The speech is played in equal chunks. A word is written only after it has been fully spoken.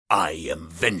I am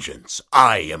vengeance.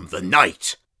 I am the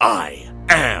night. I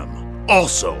am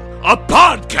also a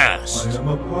podcast. I am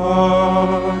a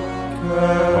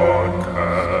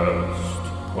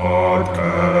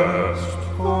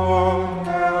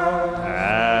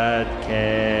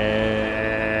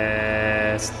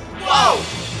Podcast. Whoa!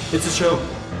 It's a show.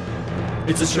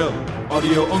 It's a show.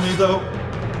 Audio only, though.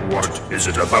 What is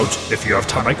it about? If you have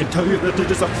time, I can tell you that it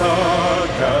is a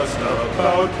podcast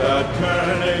about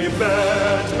Batman, a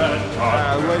Batman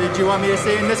podcast. What did you want me to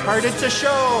say in this part? It's a show.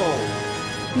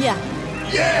 Yeah.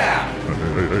 yeah!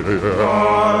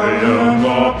 I am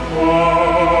a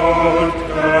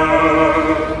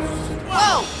podcast.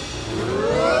 Whoa!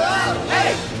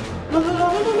 Hey!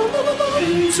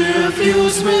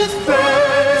 Interviews with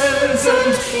fans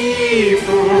and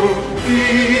people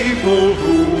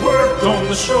who worked on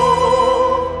the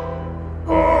show.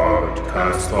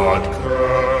 Podcast.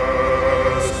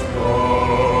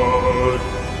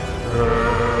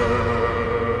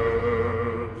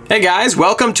 Hey guys,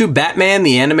 welcome to Batman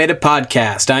the Animated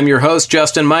Podcast. I'm your host,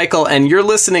 Justin Michael, and you're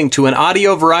listening to an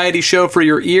audio variety show for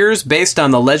your ears based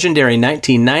on the legendary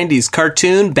 1990s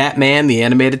cartoon Batman the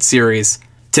Animated Series.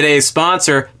 Today's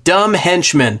sponsor, Dumb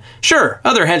Henchmen. Sure,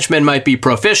 other henchmen might be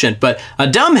proficient, but a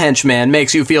dumb henchman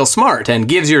makes you feel smart and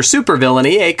gives your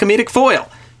supervillainy a comedic foil.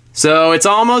 So it's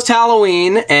almost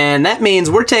Halloween, and that means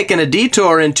we're taking a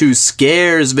detour into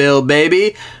Scaresville,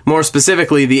 baby. More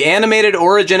specifically, the animated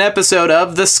origin episode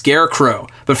of The Scarecrow.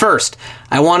 But first,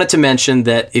 I wanted to mention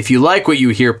that if you like what you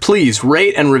hear, please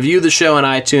rate and review the show on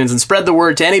iTunes and spread the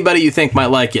word to anybody you think might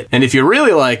like it. And if you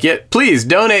really like it, please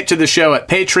donate to the show at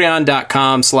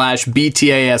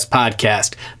patreon.com/BTAS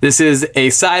podcast. This is a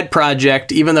side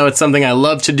project. Even though it's something I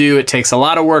love to do, it takes a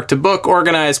lot of work to book,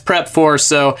 organize, prep for.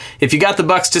 So if you got the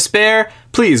bucks to spare,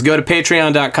 please go to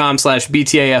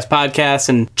patreon.com/BTAS podcast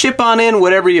and chip on in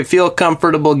whatever you feel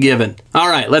comfortable giving. All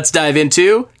right, let's dive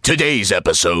into Today's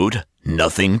episode,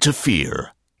 Nothing to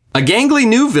Fear. A gangly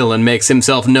new villain makes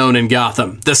himself known in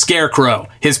Gotham, the Scarecrow.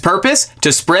 His purpose?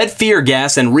 To spread fear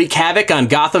gas and wreak havoc on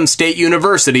Gotham State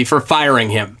University for firing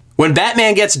him. When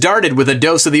Batman gets darted with a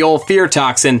dose of the old fear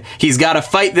toxin, he's got to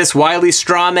fight this wily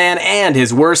straw man and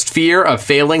his worst fear of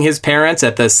failing his parents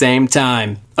at the same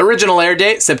time. Original air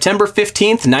date, September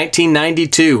 15th,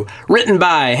 1992. Written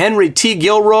by Henry T.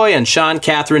 Gilroy and Sean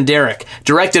Catherine Derrick.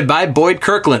 Directed by Boyd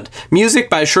Kirkland. Music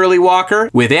by Shirley Walker,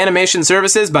 with animation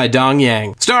services by Dong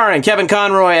Yang. Starring Kevin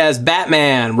Conroy as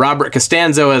Batman, Robert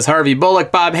Costanzo as Harvey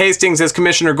Bullock, Bob Hastings as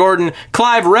Commissioner Gordon,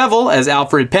 Clive Revel as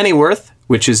Alfred Pennyworth,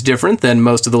 which is different than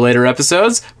most of the later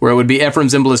episodes, where it would be Ephraim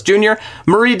Zimbalist Jr.,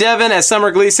 Marie Devon as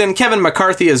Summer Gleason, Kevin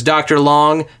McCarthy as Dr.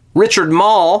 Long, Richard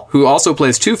Mall, who also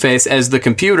plays Two-Face, as the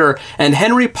Computer, and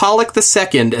Henry Pollock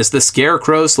II as the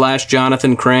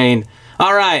Scarecrow/Jonathan Crane.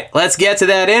 All right, let's get to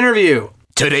that interview.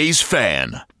 Today's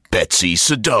fan, Betsy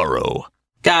Sidaro.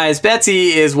 Guys,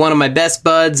 Betsy is one of my best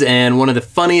buds and one of the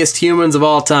funniest humans of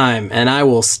all time, and I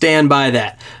will stand by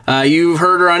that. You've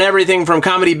heard her on everything from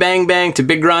Comedy Bang Bang to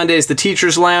Big Grande's The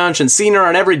Teacher's Lounge, and seen her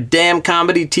on every damn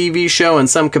comedy TV show in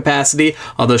some capacity,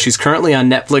 although she's currently on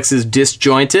Netflix's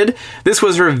Disjointed. This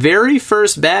was her very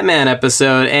first Batman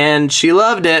episode, and she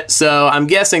loved it, so I'm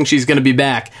guessing she's going to be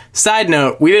back. Side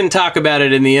note, we didn't talk about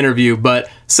it in the interview, but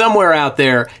somewhere out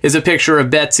there is a picture of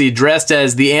Betsy dressed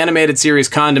as the animated series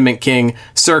Condiment King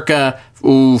circa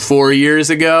 4 years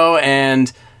ago,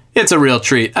 and it's a real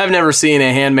treat. I've never seen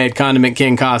a handmade Condiment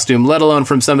King costume, let alone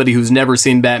from somebody who's never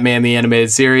seen Batman the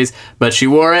Animated Series, but she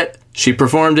wore it, she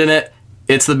performed in it,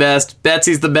 it's the best,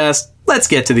 Betsy's the best. Let's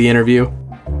get to the interview.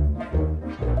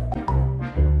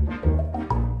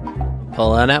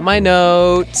 Pulling out my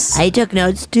notes. I took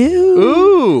notes too.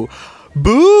 Ooh.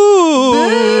 Boo!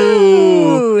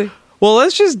 Well,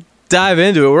 let's just dive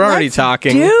into it. We're already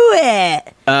talking. Do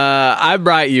it. I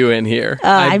brought you in here.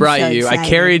 I I'm brought so you. excited. I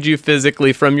carried you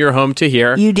physically from your home to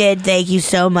here. You did. Thank you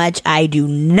so much. I do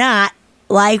not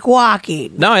like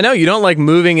walking. No, I know. You don't like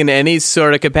moving in any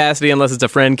sort of capacity unless it's a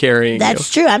friend carrying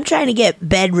That's true. I'm trying to get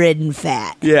bedridden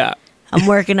fat. you. Yeah. I'm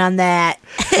working on that.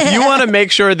 You want to make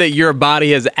sure that your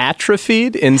body has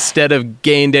atrophied instead of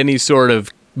gained any sort of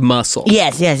muscle.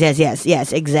 Yes,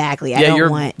 exactly. I Yeah, don't your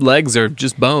want. legs are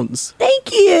just bones.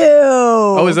 Thank you.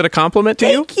 Oh, is it a compliment to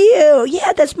you? Thank you.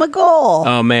 Yeah, that's my goal.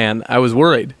 Oh, man. I was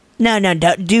worried. No,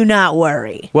 do not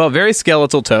worry. Well, very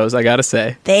skeletal toes, I gotta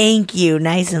say. Thank you.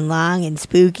 Nice and long and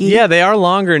spooky. Yeah, they are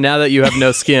longer now that you have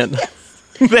no skin.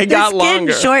 They got the skin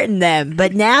longer. shortened them,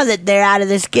 but now that they're out of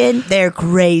the skin, they're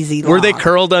crazy long. Were they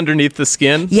curled underneath the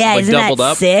skin? Yeah, like isn't doubled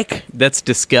that up? sick? That's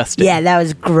disgusting. Yeah, that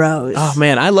was gross. Oh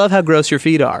man, I love how gross your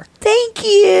feet are. Thank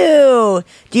you.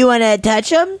 Do you want to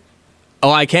touch them?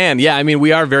 Oh, I can. Yeah, I mean,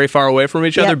 we are very far away from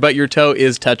each other, Yep. but your toe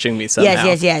is touching me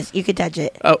somehow. Yes. You can touch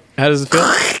it. Oh, how does it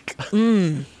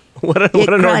feel? What an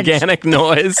crunched. organic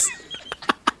noise.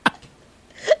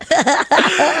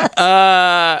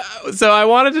 So I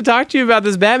wanted to talk to you about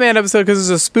this Batman episode because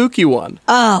it's a spooky one.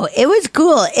 Oh, it was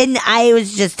cool. And I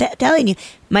was just telling you,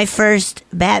 my first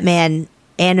Batman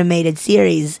animated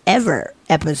series ever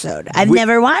episode. I've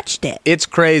never watched it. It's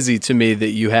crazy to me that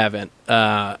you haven't.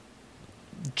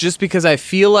 Just because I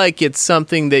feel like it's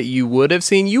something that you would have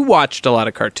seen. You watched a lot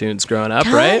of cartoons growing up,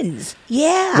 right? Tons.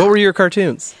 Yeah. What were your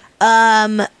cartoons?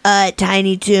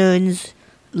 Tiny Toons,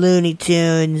 Looney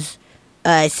Tunes,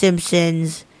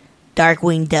 Simpsons,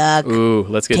 Darkwing Duck, Ooh,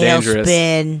 let's get dangerous.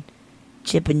 Tailspin,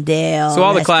 Chip and Dale. So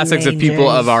all the Rescue classics of people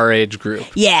Rangers. of our age group.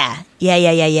 Yeah.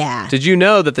 Did you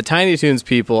know that the Tiny Toons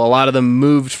people, a lot of them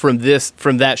moved from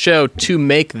that show to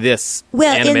make this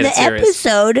Well, in animated the series?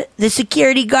 episode, the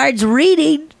security guard's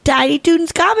reading Tiny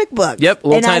Toons comic books. Yep,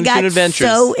 little and Tiny I got Toon Adventures.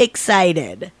 so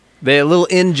excited. They a little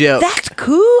in joke. That's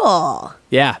cool.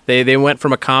 Yeah, they went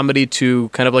from a comedy to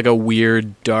kind of like a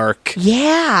weird, dark.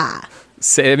 Yeah.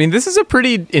 I mean, this is a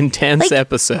pretty intense Like-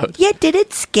 episode. Yeah, did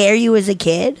it scare you as a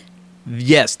kid?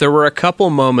 Yes, there were a couple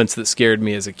moments that scared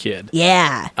me as a kid.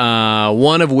 Yeah.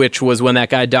 One of which was when that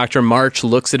guy, Dr. March,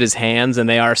 looks at his hands and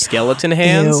they are skeleton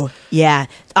hands. Ew. Yeah.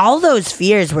 All those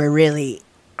fears were really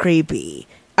creepy.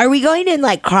 Are we going in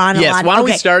like chronological? Yes, why don't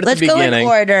we start at the let's beginning? go in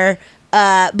order.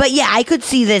 But yeah, I could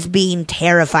see this being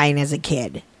terrifying as a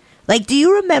kid. Like, do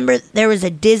you remember there was a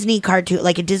Disney cartoon,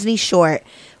 like a Disney short,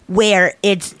 where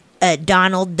it's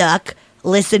Donald Duck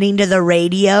listening to the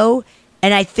radio,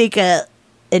 and I think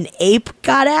an ape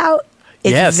got out?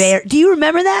 It's Yes. do you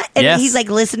remember that? And Yes. he's like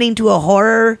listening to a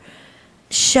horror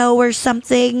show or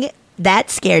something. That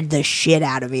scared the shit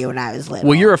out of me when I was little.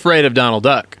 Well, you're afraid of Donald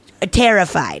Duck.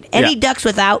 Terrified. Any Yeah. ducks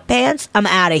without pants, I'm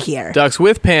out of here. Ducks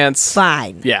with pants.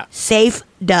 Fine. Yeah. Safe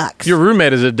ducks. Your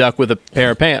roommate is a duck with a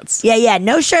pair of pants. Yeah.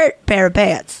 No shirt, pair of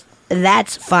pants.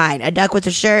 That's fine. A duck with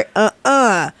a shirt,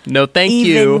 No, thank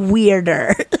even you.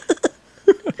 weirder.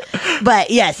 But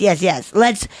yes.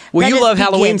 Let's. Well, let you us love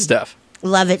Halloween begin. stuff.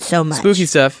 Love it so much. Spooky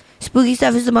stuff. Spooky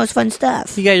stuff is the most fun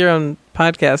stuff. You got your own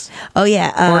podcast. Oh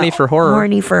yeah. Horny for horror.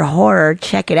 Horny for horror.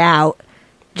 Check it out.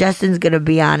 Justin's gonna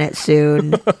be on it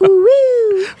soon.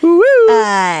 Woo-woo.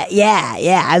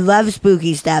 Yeah. I love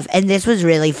spooky stuff, and this was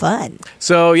really fun.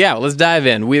 So, yeah, let's dive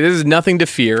in. This is Nothing to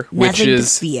Fear, which Nothing to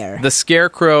is Fear. the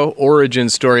Scarecrow origin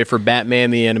story for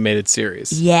Batman the Animated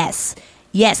Series. Yes.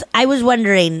 I was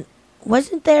wondering,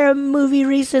 wasn't there a movie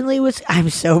recently? I'm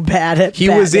so bad at. He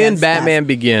was in stuff. Batman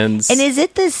Begins. And is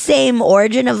it the same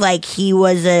origin of like he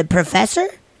was a professor?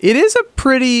 It is a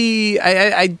pretty...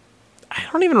 I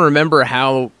don't even remember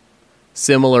how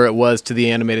similar it was to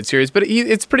the animated series, but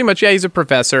it's pretty much, he's a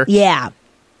professor. Yeah.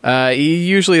 He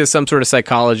usually is some sort of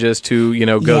psychologist who,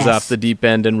 goes Yes. off the deep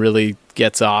end and really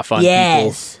gets off on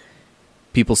Yes.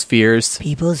 people's fears.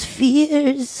 People's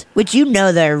fears, which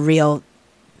there are real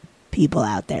people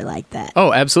out there like that.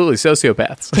 Oh, absolutely.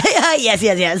 Sociopaths.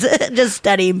 Yes. Just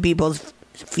studying people's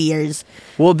fears.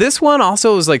 Well, this one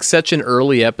also was like such an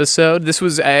early episode.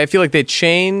 I feel like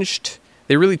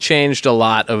they really changed a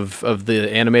lot of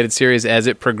the animated series as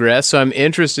it progressed. So I'm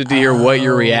interested to hear what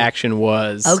your reaction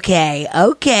was. Okay.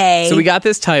 So we got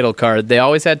this title card. They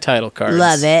always had title cards.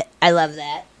 Love it. I love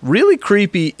that. Really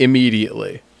creepy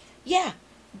immediately. Yeah.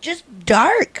 Just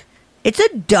dark. It's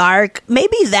a dark.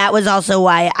 Maybe that was also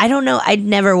why. I don't know. I'd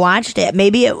never watched it.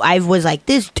 Maybe I was like,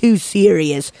 this is too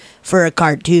serious for a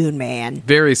cartoon, man.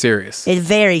 Very serious. It's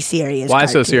very serious. Why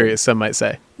so cartoon. serious, some might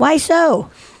say. Why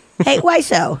so? Hey, why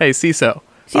so? Hey, CISO.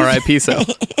 R.I.P. so.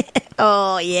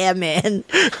 Oh, yeah, man.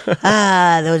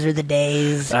 Those are the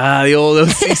days. The old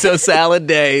CISO salad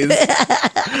days.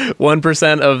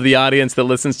 1% of the audience that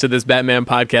listens to this Batman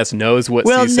podcast knows what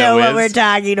We'll CISO know is. what we're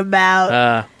talking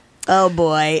about. Oh,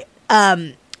 boy.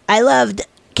 I loved,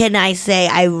 can I say,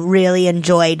 I really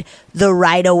enjoyed the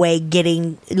right away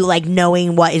getting, like,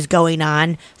 knowing what is going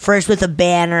on. First with a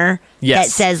banner Yes.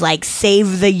 that says, like,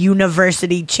 save the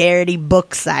university charity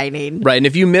book signing. Right, and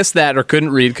if you missed that or couldn't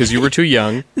read because you were too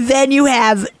young, Then you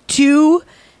have two,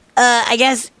 I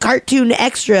guess, cartoon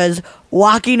extras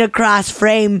walking across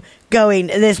frame going,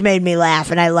 this made me laugh,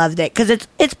 and I loved it. Because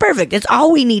it's perfect. It's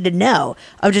all we need to know.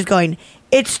 Of just going,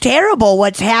 it's terrible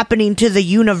what's happening to the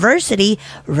university.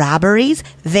 Robberies,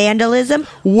 vandalism.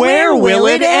 Where will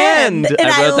it end? And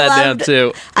I wrote that down, loved-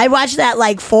 too. I watched that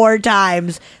like 4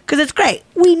 times because it's great.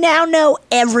 We now know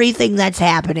everything that's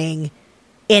happening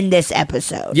in this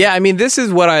episode. Yeah, I mean, this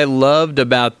is what I loved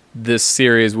about this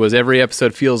series was every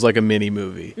episode feels like a mini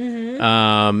movie.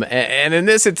 And in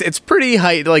this, it's pretty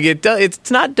high. Like it's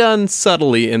not done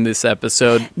subtly in this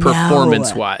episode,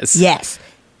 performance wise. Yes.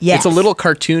 It's a little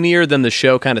cartoonier than the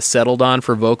show kind of settled on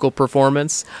for vocal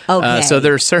performance. Okay. So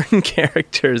there are certain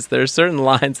characters, there are certain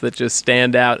lines that just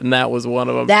stand out, and that was one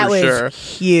of them that for was sure.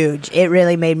 huge. It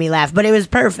really made me laugh, but it was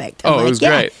perfect. It was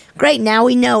great. Great. Now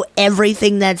we know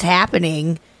everything that's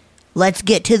happening. Let's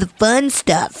get to the fun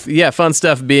stuff. Yeah, fun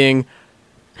stuff being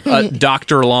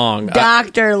Dr. Long.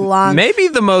 Dr. Long. Maybe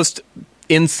the most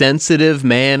insensitive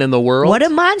man in the world. What a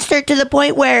monster, to the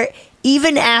point where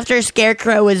even after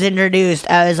Scarecrow was introduced,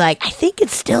 I was like, I think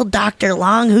it's still Dr.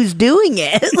 Long who's doing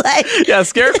it. Yeah,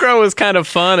 Scarecrow was kind of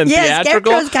fun and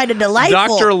theatrical. Scarecrow's kind of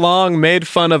delightful. Dr. Long made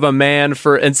fun of a man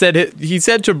and he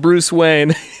said to Bruce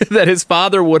Wayne that his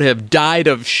father would have died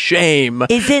of shame.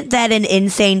 Isn't that an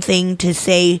insane thing to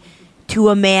say to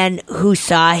a man who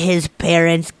saw his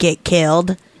parents get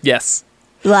killed? Yes.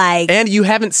 And you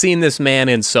haven't seen this man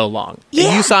in so long. Yeah.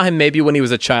 And you saw him maybe when he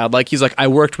was a child. Like, he's like, I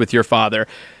worked with your father.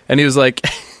 And he was like,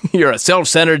 you're a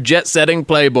self-centered, jet-setting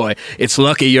playboy. It's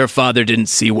lucky your father didn't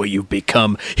see what you've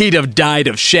become. He'd have died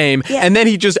of shame. Yeah. And then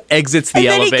he just exits the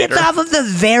elevator. And then he gets off of the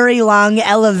very long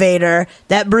elevator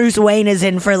that Bruce Wayne is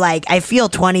in for, I feel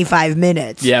 25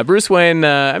 minutes. Yeah, Bruce Wayne,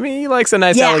 he likes a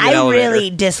nice elegant elevator. I really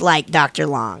dislike Dr.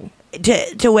 Long.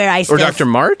 To where I still... Or Dr.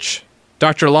 March?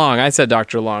 Dr. Long. I said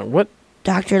Dr. Long. What?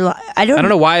 Dr. Long. I don't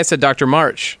know why I said Dr.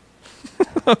 March.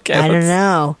 Okay. I don't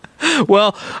know.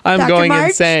 Well, I'm Dr. going March?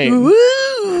 insane.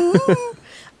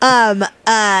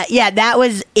 Yeah, that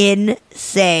was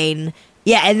insane.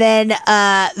 Yeah, and then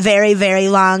very, very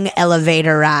long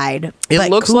elevator ride.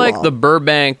 It looks like the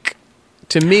Burbank.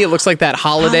 To me, it looks like that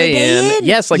Holiday Inn.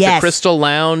 Yes, the Crystal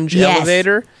Lounge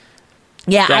elevator.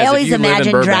 Yeah, Guys, I always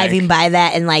imagine driving by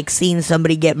that and seeing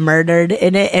somebody get murdered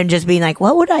in it and just being like,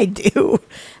 what would I do?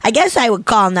 I guess I would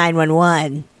call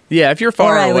 911. Yeah, if you're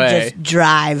far away. Or I would just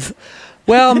drive.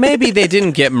 Well, maybe they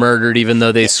didn't get murdered even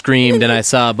though they screamed and I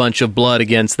saw a bunch of blood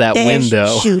agast that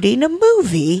window. Shooting a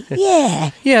movie. Yeah.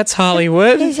 Yeah, it's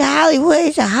Hollywood. It's Hollywood.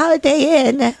 It's a Holiday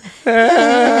Inn.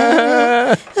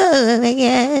 Oh, my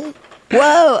God.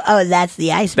 Whoa. Oh, that's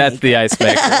the ice maker. That's the ice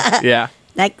maker. Yeah.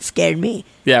 That scared me.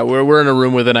 Yeah, we're in a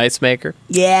room with an ice maker.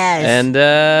 Yes. And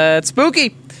it's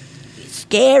spooky.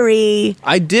 Scary.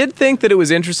 I did think that it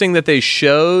was interesting that they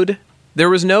showed... There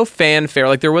was no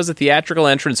fanfare. There was a theatrical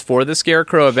entrance for the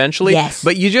Scarecrow eventually. Yes.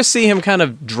 But you just see him kind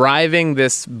of driving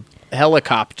this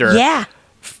helicopter. Yeah.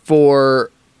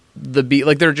 For the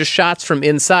beat. They're just shots from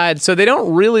inside. So they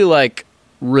don't really,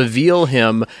 reveal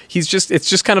him. It's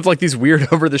just kind of these weird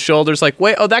over the shoulders.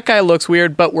 Wait, that guy looks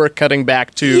weird, but we're cutting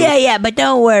back to... Yeah, but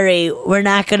don't worry. We're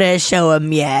not going to show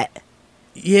him yet.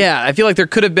 Yeah, I feel like there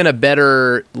could have been a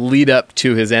better lead up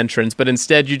to his entrance, but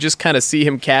instead you just kind of see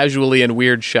him casually in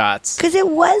weird shots. Because it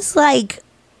was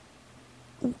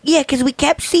because we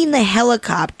kept seeing the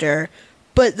helicopter,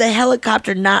 but the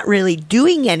helicopter not really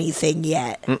doing anything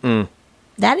yet. Mm-mm.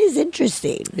 That is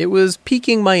interesting. It was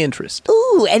piquing my interest.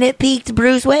 Ooh, and it piqued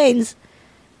Bruce Wayne's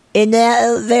in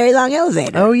the very long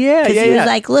elevator. Oh, yeah, Because he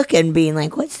was looking, being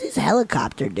like, what's this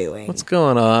helicopter doing? What's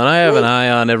going on? I have an eye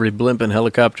on every blimp and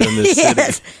helicopter in this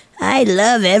yes, city. I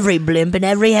love every blimp and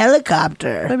every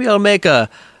helicopter. Maybe I'll make a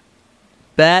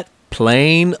bat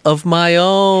plane of my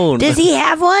own. Does he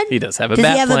have one? He does have a bat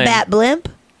plane. Does he have plane. a bat blimp?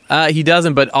 He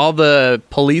doesn't, but all the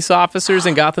police officers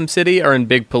in Gotham City are in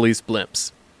big police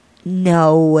blimps.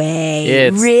 No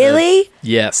way. Really?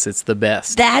 Yes, it's the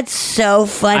best. That's so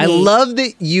funny. I love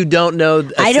that you don't know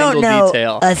a single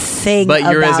detail. A thing but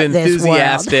you're about as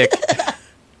enthusiastic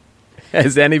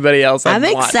as anybody else. I'm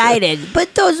excited.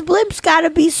 But those blimps got to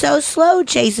be so slow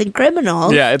chasing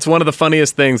criminals. Yeah, it's one of the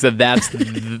funniest things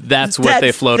that's what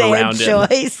they float around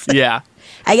choice. in. Yeah.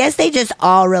 I guess they just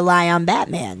all rely on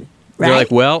Batman. Right? They're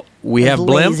like, well, we have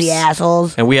blimps, lazy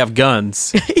assholes, and we have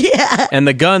guns. Yeah, and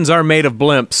the guns are made of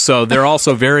blimps, so they're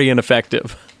also very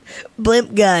ineffective.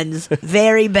 Blimp guns,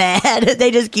 very bad.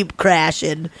 They just keep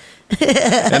crashing,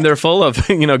 and they're full of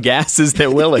gases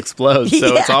that will explode.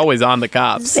 So it's always on the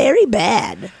cops. Very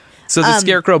bad. So the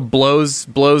Scarecrow blows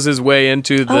his way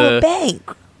into the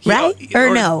bank, right?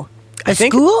 Or no, I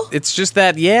think school. It's just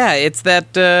that. Yeah, it's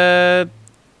that.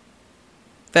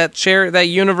 That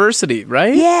university,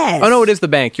 right? Yes. Oh, no, it is the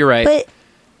bank. You're right. But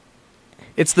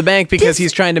it's the bank because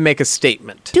he's trying to make a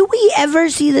statement. Do we ever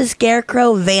see the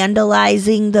Scarecrow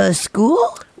vandalizing the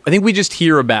school? I think we just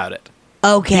hear about it.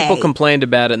 Okay. People complained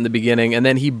about it in the beginning, and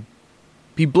then he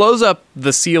blows up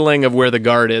the ceiling of where the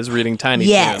guard is reading Tiny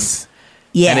Toons.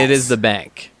 Yes. And it is the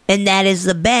bank. And that is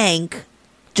the bank,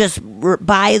 just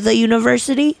by the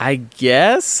university? I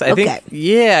guess. I Okay. think,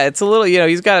 yeah, it's a little,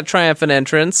 he's got a triumphant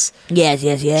entrance. Yes.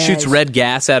 Shoots red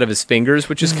gas out of his fingers,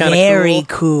 which is kind of Very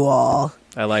cool. cool.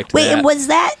 I liked Wait, that. and was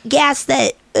that gas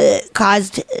that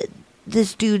caused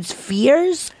this dude's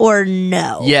fears, or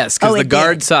no? Yes, because the it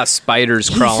guard did. saw spiders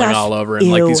He crawling saw- all over him,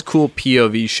 like ew. these cool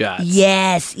POV shots.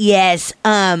 Yes.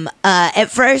 At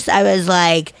first I was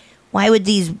like, why would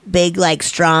these big, like,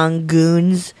 strong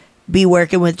goons be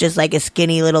working with just like a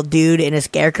skinny little dude in a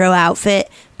scarecrow outfit?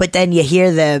 But then you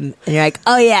hear them and you're like,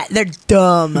 oh yeah, they're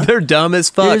dumb. They're dumb as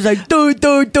fuck. It's like,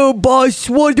 duh, boss,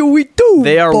 what do we do?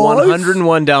 They are boss?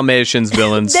 101 Dalmatians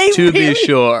villains, They to be really-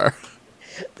 sure.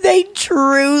 They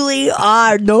truly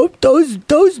are. Nope, those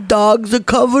dogs are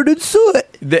covered in soot.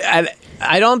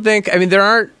 I don't think, there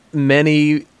aren't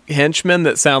many henchmen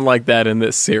that sound like that in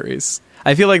this series.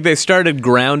 I feel like they started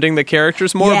grounding the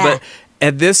characters more, Yeah. but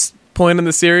at this point in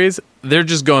the series, they're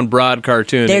just going broad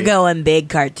cartoony. They're going big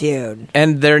cartoon.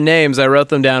 And their names, I wrote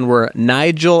them down, were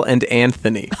Nigel and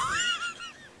Anthony.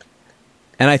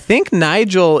 And I think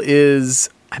Nigel is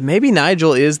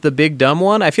the big dumb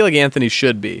one. I feel like Anthony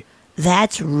should be.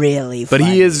 That's really But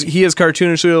funny. he is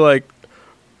cartoonishly like,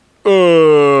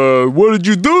 what did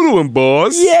you do to him,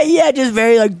 boss? Yeah, just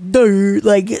very like, duh,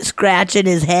 like scratching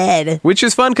his head. Which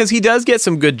is fun because he does get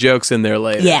some good jokes in there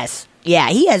later. Yes. Yeah,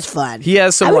 he has fun. He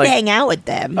has some, I would like- hang out with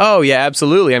them. Oh, yeah,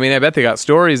 absolutely. I bet they got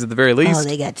stories at the very least. Oh,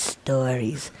 they got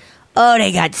stories. Of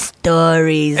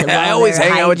I all always their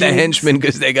hang out with the hijinks. henchmen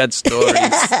because they got stories.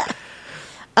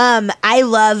 I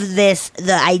love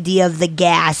the idea of the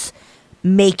gas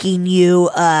making you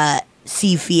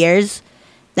see fears.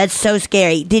 That's so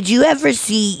scary. Did you ever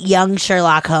see Young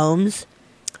Sherlock Holmes,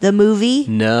 the movie?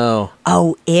 No.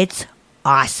 Oh, it's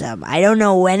awesome. I don't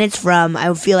know when it's from.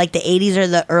 I feel like the 80s or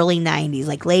the early 90s,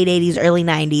 like late 80s, early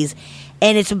 90s.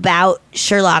 And it's about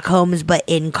Sherlock Holmes, but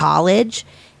in college.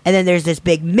 And then there's this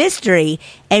big mystery.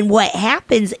 And what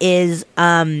happens is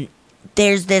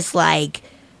there's this, like,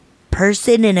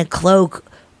 person in a cloak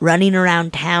running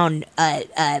around town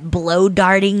blow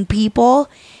darting people.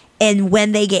 And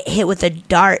when they get hit with a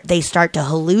dart, they start to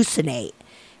hallucinate.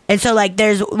 And so, like,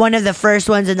 there's one of the first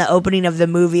ones in the opening of the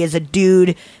movie is a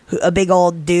dude, a big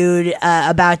old dude,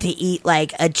 about to eat,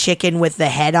 like, a chicken with the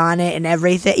head on it and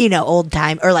everything, old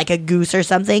time, or like a goose or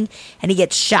something. And he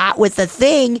gets shot with the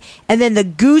thing, and then the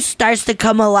goose starts to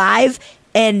come alive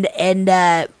and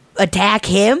attack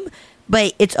him.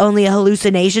 But it's only a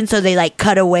hallucination, so they, like,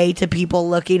 cut away to people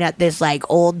looking at this, like,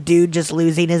 old dude just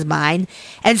losing his mind.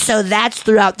 And so that's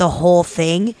throughout the whole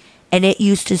thing. And it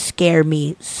used to scare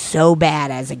me so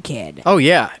bad as a kid. Oh,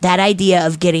 yeah. That idea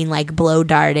of getting, like, blow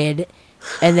darted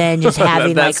and then just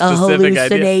having, That like, a specific idea.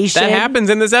 hallucination. That happens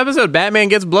in this episode. Batman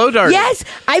gets blow darted. Yes,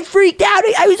 I freaked out.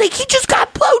 I was like, he just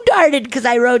got blow darted because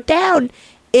I wrote down.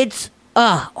 It's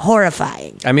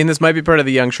horrifying. This might be part of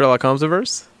the Young Sherlock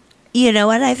Holmes-verse. You know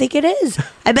what? I think it is.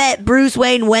 I bet Bruce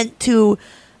Wayne went to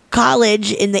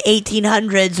college in the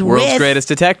 1800s World's with greatest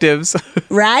detectives.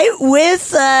 right with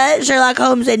Sherlock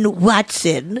Holmes and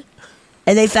Watson,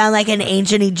 and they found like an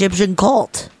ancient Egyptian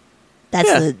cult.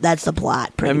 That's the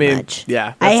plot, pretty much.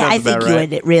 yeah, that I sounds think about you right.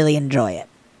 would really enjoy it.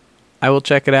 I will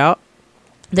check it out.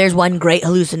 There's one great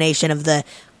hallucination of the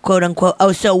quote unquote.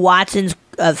 Oh, so Watson's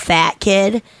a fat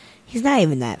kid. He's not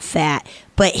even that fat,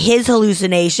 but his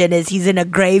hallucination is he's in a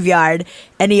graveyard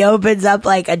and he opens up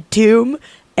like a tomb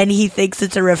and he thinks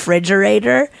it's a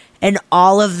refrigerator and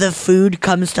all of the food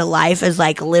comes to life as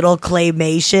like little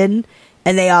claymation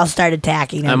and they all start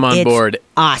attacking him. I'm on It's board.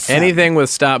 Awesome. Anything with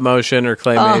stop motion or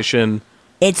claymation.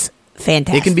 It's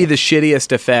fantastic. It can be the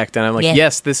shittiest effect, and I'm like, Yeah.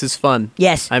 yes, this is fun.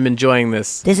 Yes. I'm enjoying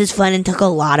this. This is fun and took a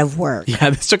lot of work.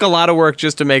 Yeah, this took a lot of work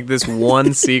just to make this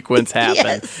one sequence happen.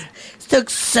 Yes. It took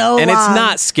so long. And it's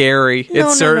not scary.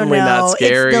 It's certainly not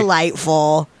scary. It's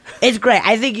delightful. It's great.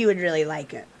 I think you would really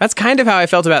like it. That's kind of how I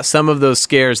felt about some of those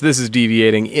scares. This is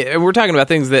deviating. We're talking about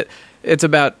things that it's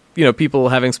about, people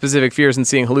having specific fears and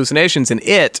seeing hallucinations. And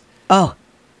Oh.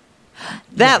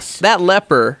 that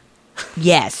leper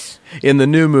Yes. in the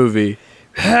new movie,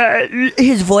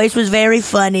 His voice was very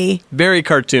funny, very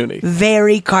cartoony.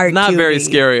 very cartoony. Not very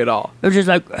scary at all. It was just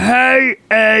like, hey,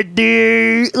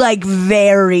 Eddie. Like,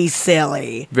 very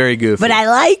silly. Very goofy. But I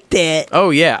liked it. Oh,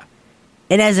 yeah.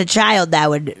 And as a child, that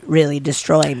would really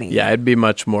destroy me. Yeah, I'd be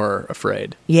much more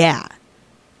afraid. Yeah.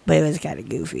 But it was kind of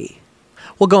goofy.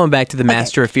 Well, going back to the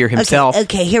Master of Fear himself.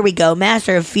 Okay, here we go.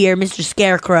 Master of Fear, Mr.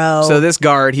 Scarecrow. So this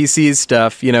guard, he sees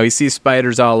stuff. He sees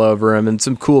spiders all over him and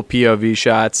some cool POV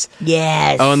shots.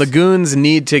 Yes. Oh, and the goons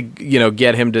need to,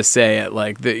 get him to say it.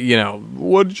 Like,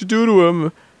 what did you do to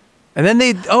him? And then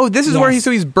this is where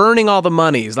he's burning all the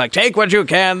money. He's like, take what you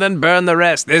can, then burn the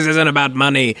rest. This isn't about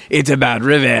money. It's about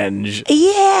revenge.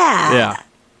 Yeah.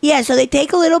 Yeah, so they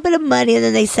take a little bit of money and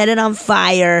then they set it on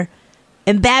fire.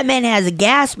 And Batman has a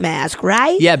gas mask,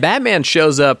 right? Yeah, Batman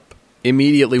shows up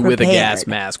immediately with a gas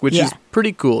mask, which Yeah. is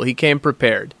pretty cool. He came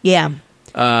prepared. Yeah.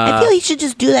 I feel he should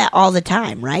just do that all the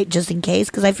time, right? Just in case,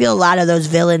 because I feel a lot of those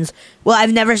villains. Well,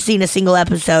 I've never seen a single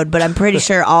episode, but I'm pretty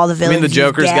sure all the I villains. mean, the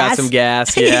Joker's use gas. got some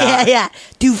gas. Yeah. yeah.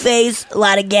 Two-Face, a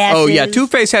lot of gas. Oh, yeah.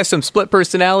 Two-Face has some split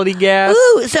personality gas.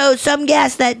 Ooh, so some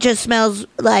gas that just smells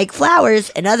like flowers,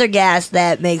 and other gas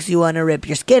that makes you want to rip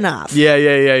your skin off. Yeah.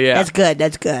 That's good.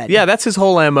 That's good. Yeah, that's his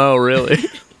whole MO, really.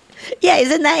 Yeah,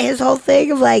 isn't that his whole thing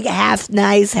of like half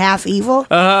nice, half evil?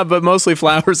 But mostly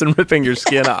flowers and ripping your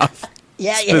skin off.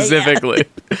 Yeah. Specifically.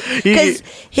 Because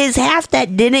his half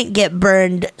that didn't get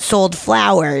burned sold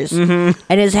flowers, and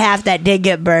his half that did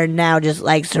get burned now just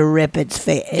likes to rip its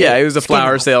face. Yeah, he was a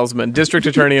flower salesman. District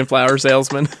attorney and flower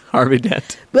salesman, Harvey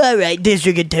Dent. All right,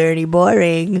 district attorney,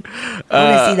 boring. I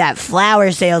want to see that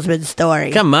flower salesman story.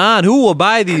 Come on, who will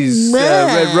buy these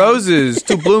red roses?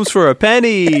 2 blooms for a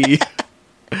penny.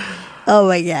 Oh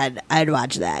my God, I'd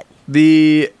watch that.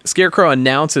 The Scarecrow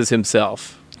announces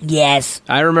himself. Yes.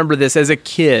 I remember this as a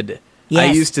kid. I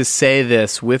Yes. used to say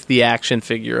this with the action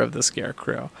figure of the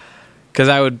Scarecrow. Because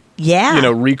I would,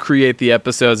 Yeah. recreate the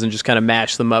episodes and just kind of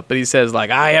mash them up. But he says, like,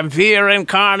 I am fear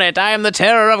incarnate. I am the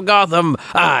terror of Gotham.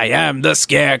 I am the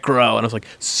Scarecrow. And I was like,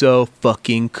 so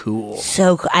fucking cool.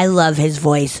 So I love his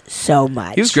voice so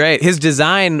much. He was great. His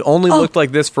design only looked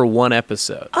like this for one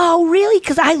episode. Oh, really?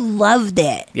 Because I loved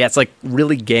it. Yeah, it's like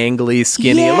really gangly,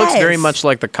 skinny. It looks very Yes. much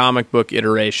like the comic book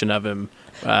iteration of him.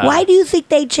 Why do you think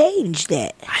they changed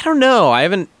it? I don't know. I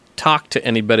haven't talked to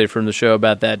anybody from the show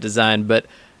about that design, but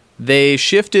they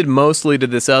shifted mostly to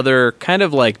this other kind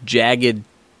of like jagged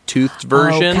toothed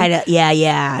version. Oh, kind of,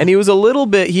 yeah. And he was a little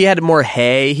bit, he had more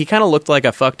hay. He kind of looked like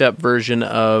a fucked up version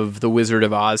of the Wizard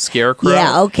of Oz Scarecrow.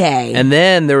 Yeah, okay. And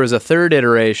then there was a third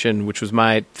iteration, which was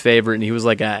my favorite, and he was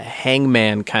like a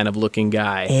hangman kind of looking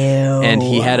guy. Ew. And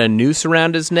he had a noose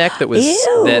around his neck that was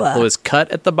Ew.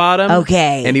 cut at the bottom.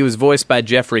 Okay. And he was voiced by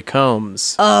Jeffrey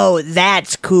Combs. Oh,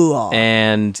 that's cool.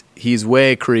 And he's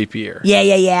way creepier.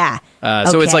 Yeah.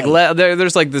 So it's like Okay.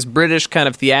 there's like this British kind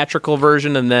of theatrical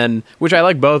version, and then which I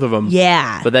like both of them.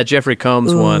 Yeah. But that Jeffrey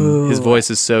Combs one, his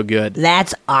voice is so good.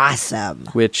 That's awesome.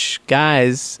 Which,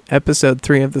 guys, episode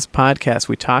 3 of this podcast,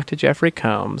 we talked to Jeffrey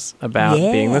Combs about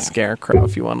being Yeah. the Scarecrow.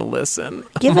 If you want to listen,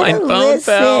 Give My it a phone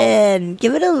fell. listen.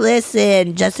 Give it a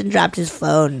listen. Justin dropped his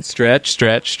phone. Stretch.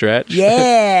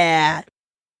 Yeah.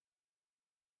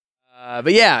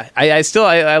 But yeah, I still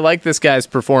like this guy's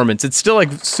performance. It's still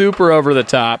like super over the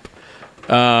top.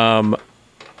 And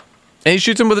he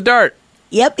shoots him with a dart.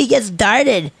 Yep, he gets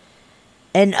darted.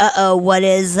 And what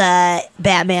is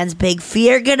Batman's big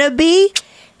fear gonna be?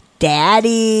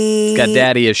 Daddy. He's got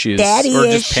daddy issues. Daddy or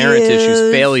just parent issues.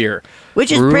 issues. Failure. Which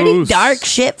is pretty Bruce. dark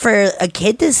shit for a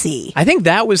kid to see. I think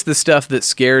that was the stuff that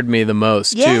scared me the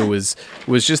most Yeah. too.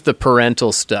 Was just the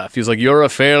parental stuff. He was like, "You're a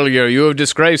failure. You have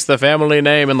disgraced the family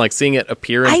name," and like seeing it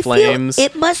appear in I flames. feel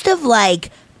it must have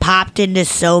like popped into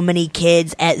so many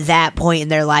kids at that point in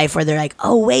their life where they're like,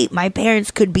 "Oh wait, my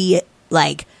parents could be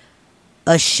like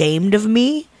ashamed of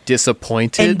me."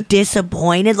 Disappointed. And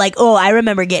disappointed. Like, oh, I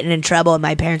remember getting in trouble and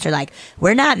my parents are like,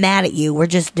 "We're not mad at you, we're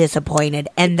just disappointed."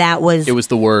 And that was It was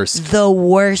the worst. the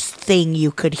worst thing you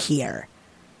could hear.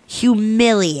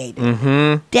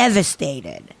 Humiliated.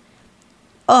 Devastated.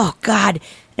 Oh God.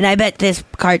 And I bet this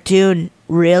cartoon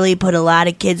really put a lot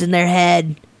of kids in their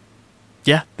head.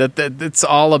 Yeah, that it's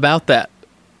all about that.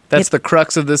 That's the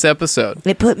crux of this episode.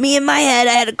 It put me in my head.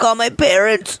 I had to call my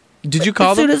parents Did you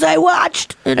call as soon them? as I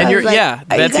watched. And I you're- was like, yeah,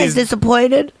 are you guys Betsy's-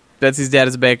 disappointed? Betsy's dad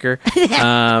is a baker.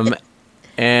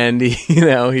 And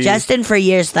he Justin for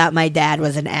years thought my dad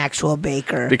was an actual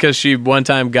baker. because she one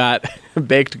time got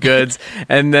baked goods,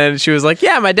 and then she was like,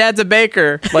 "Yeah, my dad's a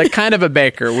baker." Like, kind of a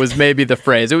baker was maybe the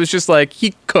phrase. It was just like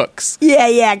he cooks,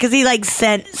 Yeah, because he like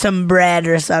sent some bread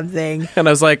or something and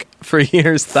I was like, for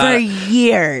years for thought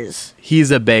years. he's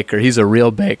a baker. He's a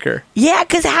real baker. Yeah,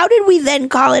 because how did we then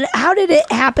call it? How did it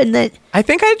happen that? I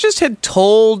think I just had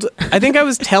told. I think I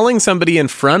was telling somebody in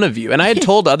front of you, and I had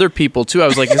told other people too. I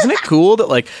was like, "Isn't it cool that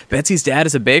like Betsy's dad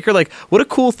is a baker? Like, what a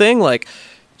cool thing! Like,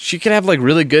 she could have like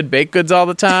really good baked goods all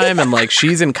the time, and like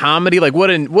she's in comedy. Like, what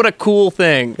a cool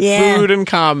thing! Yeah. Food and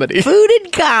comedy. Food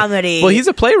and comedy. Well, he's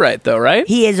a playwright though, right?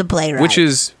 He is a playwright. Which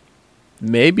is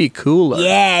maybe cooler.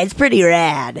 yeah, it's pretty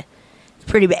rad. It's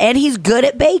pretty, and he's good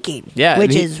at baking. Yeah, and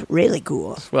which he- is really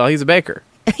cool. Well, he's a baker,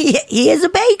 he is a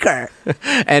baker.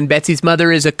 and Betsy's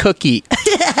mother is a cookie.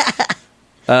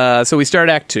 So we start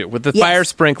Act 2 with the Yes. fire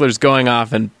sprinklers going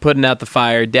off and putting out the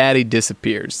fire. Daddy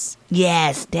disappears.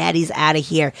 Yes, Daddy's out of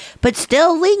here, but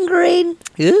still lingering.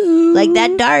 Ooh. Like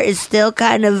that dart is still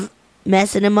kind of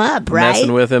messing him up, right?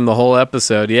 Messing with him the whole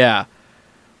episode, yeah.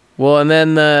 Well, and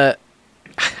then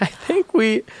I think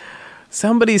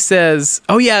somebody says,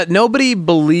 oh yeah, nobody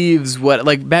believes what,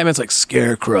 like Batman's like,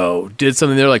 Scarecrow did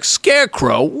something. They're like,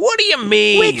 Scarecrow? What do you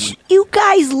mean? Which, you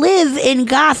guys live in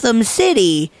Gotham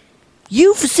City.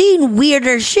 You've seen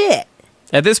weirder shit.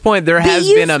 At this point, there has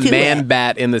been a used to man it.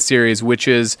 bat in the series, which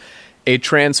is a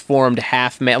transformed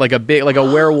half man, like a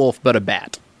werewolf, but a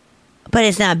bat. But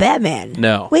it's not Batman.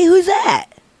 No. Wait, who's that?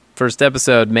 First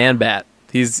episode, man bat.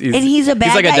 He's And he's a bad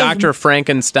He's like guy. a Dr.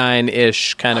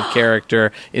 Frankenstein-ish kind of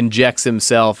character, injects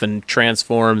himself and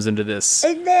transforms into this.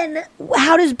 And then,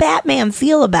 how does Batman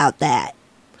feel about that?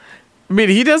 I mean,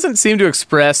 he doesn't seem to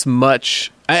express much.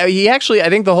 I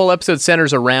think the whole episode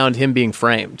centers around him being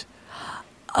framed.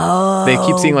 Oh, They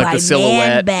keep seeing like by the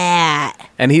silhouette, Man-Bat.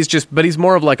 and he's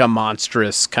more of like a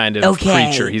monstrous kind of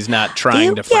creature. He's not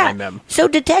trying to frame him. So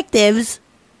detectives,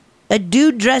 a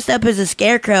dude dressed up as a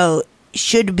scarecrow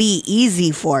should be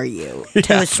easy for you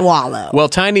to swallow. Well,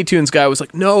 Tiny Toons guy was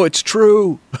like, "No, it's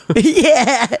true.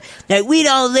 Yeah, like we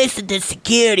don't listen to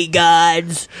security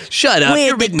guards. Shut up! We're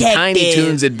You're reading Tiny detectives."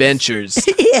 Toons Adventures."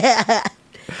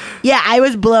 Yeah, I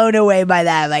was blown away by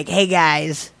that. Like, hey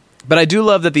guys. But I do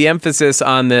love that the emphasis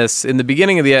on this in the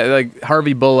beginning of the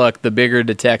Harvey Bullock, the bigger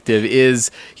detective,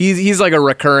 is he's like a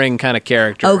recurring kind of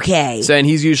character. Okay. So and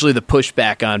he's usually the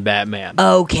pushback on Batman.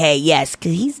 Okay, yes,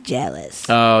 because he's jealous.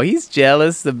 Oh, he's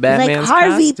jealous of Batman's like,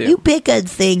 Harvey, costume. you pick a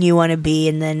thing you want to be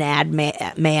and then add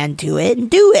man to it and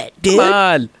do it, dude. Come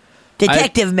on.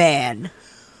 Detective Man.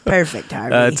 Perfect,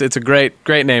 Harvey. It's a great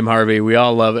name, Harvey. We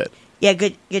all love it. Yeah,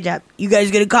 good job. You guys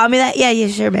gonna call me that? Yeah,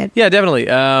 sure, man. Yeah, definitely.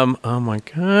 Oh my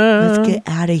god. Let's get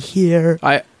out of here.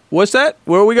 What's that?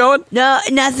 Where are we going? No,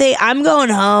 nothing. I'm going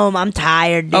home. I'm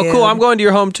tired, dude. Oh, cool. I'm going to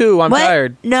your home too. I'm What?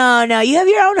 tired. No, you have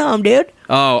your own home, dude.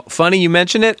 Oh, funny you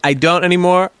mention it. I don't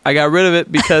anymore. I got rid of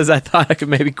it because I thought I could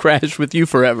maybe crash with you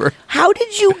forever. How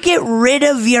did you get rid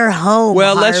of your home?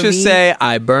 Well, let's just Harvey? say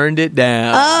I burned it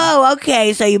down. Oh,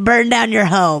 okay. So you burned down your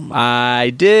home. I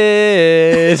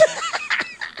did.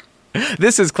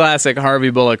 This is classic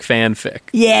Harvey Bullock fanfic.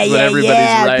 Yeah, That's what everybody's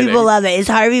yeah. writing. People love it. Is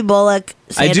Harvey Bullock?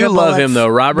 I Sandra do love Bullock's him though.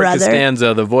 Robert brother?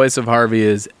 Costanzo, the voice of Harvey,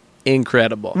 is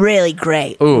incredible. Really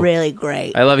great. Ooh. Really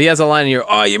great. I love. He has a line here.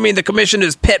 Oh, you mean the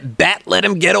commissioner's pet bat let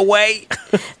him get away?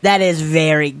 That is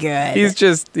very good. he's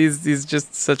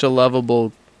just such a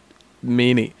lovable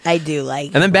meanie. I do like.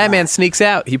 And then him a Batman lot. sneaks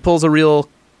out. He pulls a real,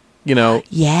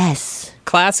 Yes.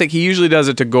 classic. He usually does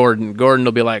it to Gordon. Gordon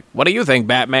will be like, "What do you think,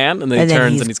 Batman?" And then he And then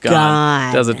turns he's and he's gone.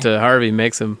 gone. Does it to Harvey,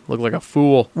 makes him look like a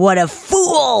fool. What a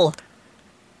fool.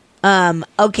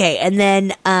 Okay, and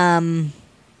then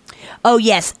oh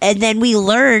yes, and then we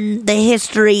learn the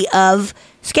history of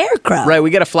Scarecrow. Right, we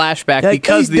get a flashback Like,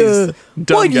 because hey, these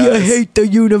dumb why do you guys. hate the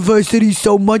university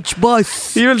so much,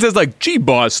 boss? He even says like, "Gee,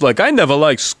 boss, like I never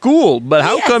liked school, but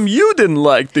how Yes. come you didn't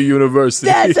like the university?"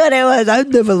 That's what it was. I've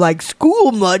never liked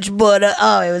school much, but it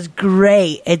was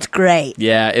great. It's great.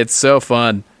 Yeah, it's so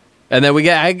fun. And then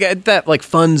I get that like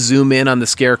fun zoom in on the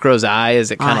Scarecrow's eye as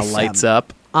it kind of Awesome. lights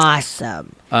up.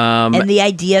 Awesome. And the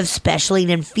idea of specialing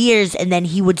in fears, and then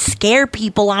he would scare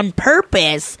people on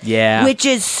purpose. Yeah. Which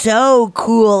is so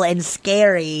cool and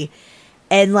scary.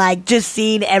 And like just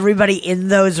seeing everybody in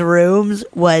those rooms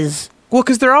was Well,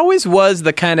 because there always was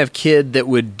the kind of kid that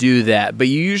would do that, but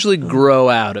you usually grow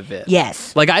out of it.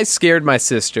 yes. Like I scared my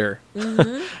sister.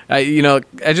 Mm-hmm.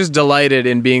 I just delighted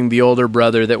in being the older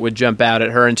brother that would jump out at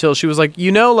her until she was like,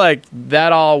 like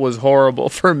that all was horrible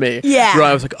for me. Yeah. Where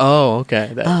I was like, oh,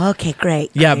 okay. Oh, okay,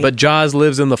 great. Yeah, great. but Jaws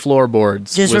lives in the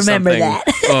floorboards. Just was remember something- that.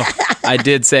 Oh, I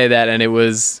did say that, and it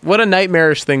was what a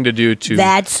nightmarish thing to do.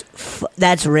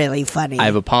 That's really funny.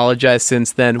 I've apologized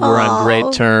since then. We're on Aw.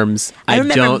 great terms. I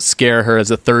remember- don't scare her as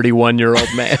a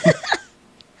 31-year-old man.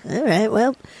 All right.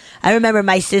 Well, I remember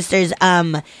my sister's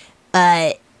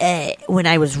when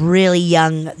I was really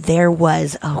young, there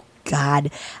was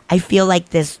God, I feel like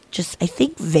this I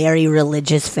think very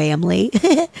religious family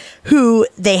who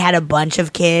they had a bunch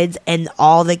of kids, and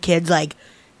all the kids like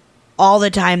all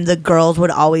the time the girls would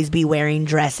always be wearing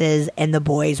dresses and the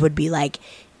boys would be like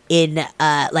in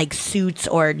like suits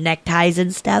or neckties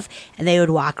and stuff, and they would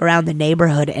walk around the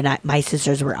neighborhood, and my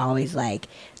sisters were always like,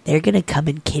 they're gonna come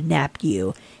and kidnap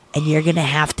you and you're gonna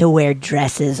have to wear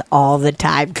dresses all the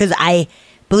time, because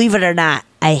believe it or not,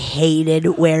 I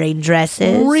hated wearing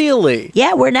dresses. Really?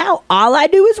 Yeah, where now all I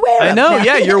do is wear I them. know, No.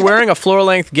 yeah, you're wearing a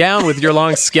floor-length gown with your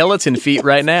long skeleton feet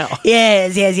right now.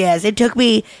 Yes. It took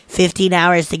me 15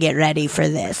 hours to get ready for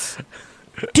this.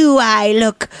 Do I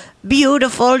look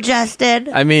beautiful, Justin?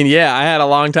 I mean, yeah, I had a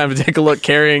long time to take a look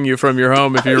carrying you from your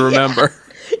home, if you remember.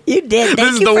 You did. Thank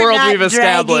This is you the for world not we've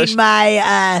established. dragging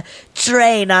my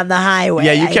train on the highway.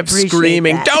 Yeah, you I kept appreciate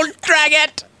screaming, that. "Don't drag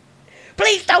it!"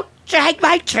 Please don't drag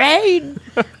my train.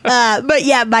 But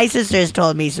yeah, my sisters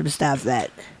told me some stuff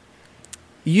that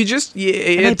You just, my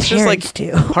it's just like parents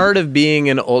too. part of being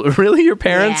an old. Really, your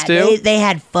parents yeah, too? They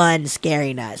had fun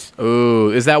scaring us.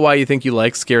 Ooh, is that why you think you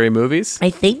like scary movies? I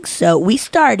think so. We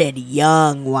started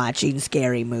young watching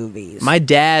scary movies. My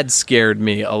dad scared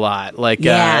me a lot. Like,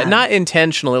 Yeah. not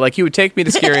intentionally. Like, he would take me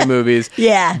to scary movies.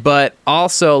 Yeah. But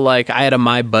also, like, I had a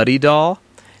My Buddy doll.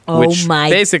 Oh Which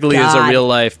my basically is a God. real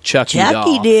life Chucky Chucky,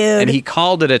 doll. dude. And he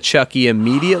called it a Chucky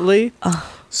immediately.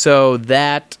 So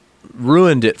that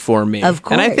ruined it for me. Of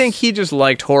And I course. think he just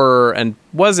liked horror and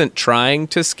wasn't trying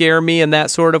to scare me in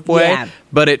that sort of way. Yeah.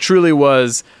 But it truly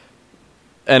was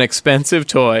an expensive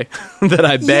toy that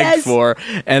I begged Yes. for.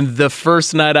 And the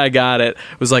first night I got it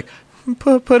was like,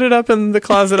 put it up in the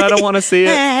closet. I don't want to see it.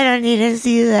 I don't need to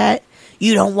see that.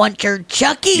 You don't want your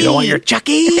Chucky. You don't want your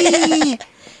Chucky?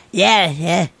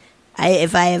 Yeah.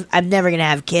 I'm never gonna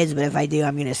have kids, but if I do,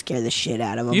 I'm gonna scare the shit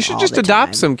out of them. You should all just the adopt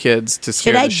time. some kids to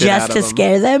scare Should I the shit out just of to them.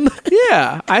 scare them?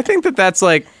 Yeah, I think that's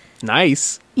like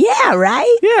nice. Yeah,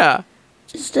 right. Yeah.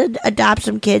 Just to adopt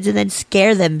some kids and then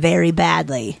scare them very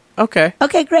badly. Okay.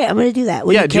 Okay, great. I'm gonna do that.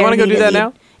 Will Yeah, do you carry wanna go me do that the-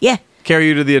 now? Yeah. Carry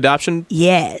you to the adoption.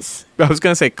 Yes. I was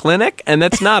going to say clinic, and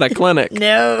that's not a clinic.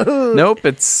 No. Nope,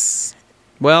 it's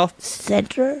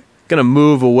Center. going to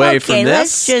move away from Okay, this.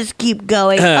 let's just keep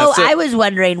going. So- I was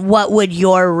wondering, what would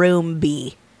your room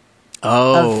be?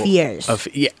 of fears.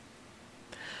 Yeah.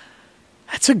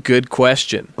 That's a good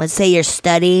question. Let's say you're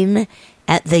studying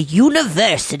at the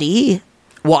university.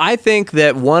 Well, I think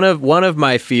that one of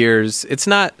my fears, it's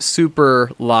not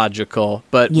super logical,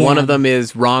 but Yeah. one of them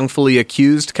is wrongfully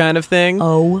accused kind of thing.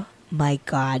 Oh my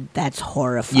God, that's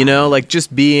horrifying. You know, like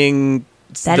just being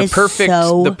That the is perfect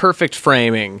so- the perfect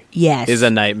framing Yes. is a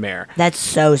nightmare. That's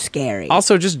so scary.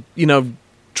 Also just,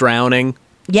 drowning.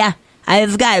 Yeah,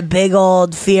 I've got a big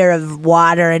old fear of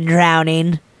water and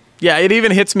drowning. Yeah, it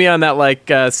even hits me on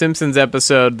that Simpsons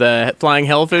episode, the flying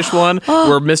hellfish one,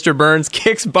 where Mr. Burns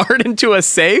kicks Bart into a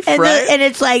safe, And, right? and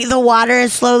it's like the water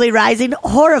is slowly rising.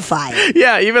 Horrifying.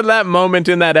 Yeah, even that moment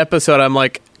in that episode, I'm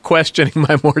like questioning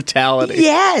my mortality.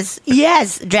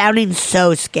 Yes. Drowning's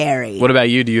so scary. What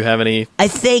about you? Do you have any? I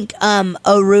think a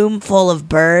room full of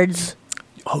birds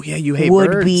Oh yeah, you hate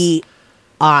would birds. be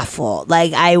awful.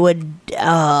 Like I would,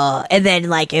 and then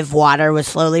like if water was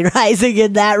slowly rising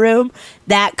in that room,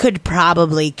 that could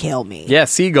probably kill me. Yeah,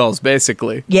 seagulls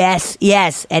basically. Yes,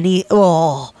 and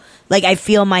like I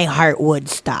feel my heart would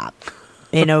stop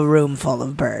in a room full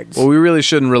of birds. Well, we really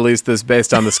shouldn't release this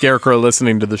based on the Scarecrow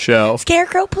listening to the show.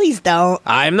 Scarecrow, please don't.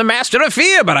 I'm the master of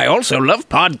fear, but I also love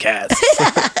podcasts.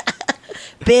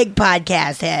 Big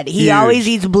podcast head. He Huge. always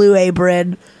eats Blue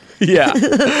Apron.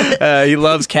 Yeah. He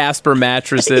loves Casper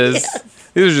mattresses.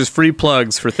 These are just free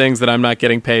plugs for things that I'm not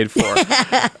getting paid for.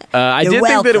 I You're did think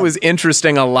that it welcome. was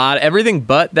interesting a lot. Everything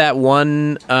but that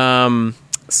one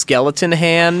skeleton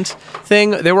hand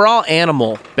thing. They were all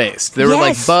animal based. They were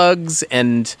like Yes. bugs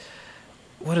and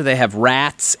what do they have?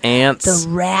 Rats, ants. The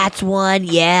rats one,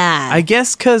 yeah. I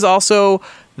guess because also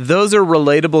those are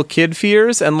relatable kid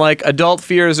fears and like adult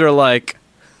fears are like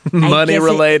money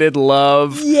related,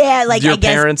 love. yeah, like your I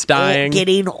guess parents dying.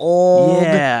 getting old.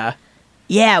 Yeah.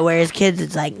 Yeah, whereas kids,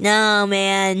 it's like, no,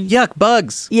 man. Yuck,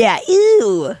 bugs. Yeah,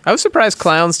 ew. I was surprised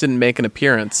clowns didn't make an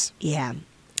appearance. Yeah.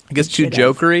 I guess too should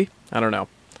have. jokery. I don't know.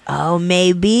 Oh,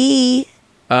 maybe.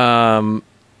 Um,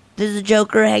 Does the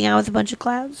Joker hang out with a bunch of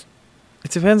clowns? it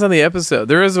depends on the episode.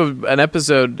 There is an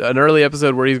early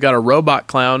episode where he's got a robot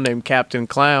clown named Captain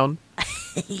Clown,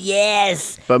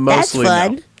 Yes. but mostly That's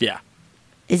fun. no. Yeah,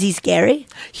 Is he scary?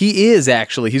 he is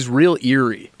actually. He's real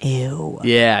eerie. Ew.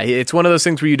 Yeah, it's one of those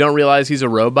things where you don't realize he's a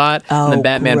robot, Oh, and then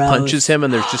Batman gross. punches him,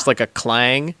 and there's just like a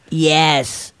clang,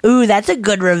 Yes. Ooh, that's a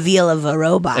good reveal of a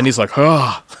robot. and he's like,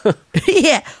 "Oh,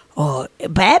 yeah. Oh,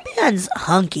 Batman's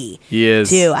hunky. he is."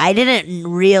 Too. I didn't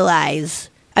realize.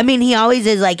 I mean, he always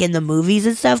is like in the movies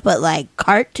and stuff, but like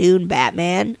cartoon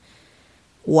Batman.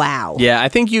 Wow. Yeah, I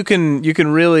think you can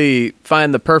really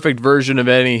find the perfect version of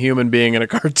any human being in a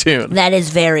cartoon. That is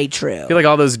very true. I feel like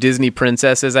all those Disney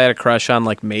princesses I had a crush on,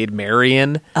 like Maid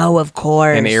Marian Oh, of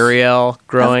course. and Ariel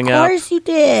growing Of up. course you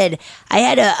did. I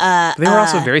had They were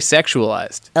also very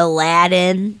sexualized.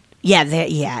 Aladdin. Yeah,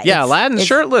 Aladdin's it's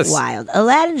shirtless. Wild.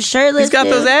 Aladdin's shirtless. He's got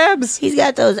dude. those abs. He's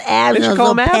got those abs. They should those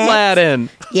call him little pecs. Aladdin.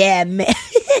 Yeah, man.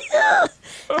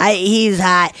 He's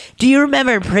hot. Do you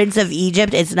remember Prince of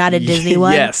Egypt? It's not a Disney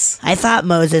one. Yes. I thought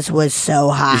Moses was so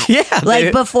hot. Yeah,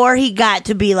 like before he got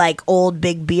to be like old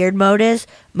big beard Moses.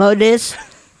 Modus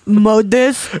long.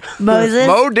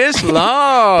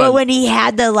 But when he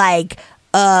had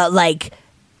the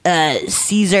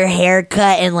Caesar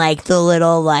haircut and like the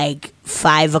little like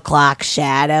 5 o'clock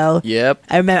shadow. Yep.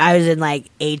 I remember I was in like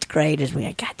 8th grade just being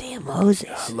like, goddamn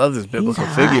Moses. I love this biblical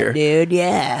He's figure. hot, dude,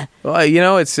 yeah.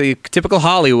 Well, it's a typical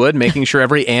Hollywood, making sure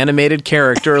every animated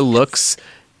character looks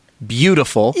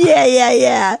beautiful.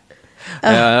 Yeah.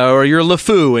 Or you're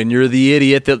LeFou and you're the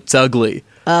idiot that's ugly.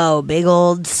 Oh, big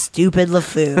old stupid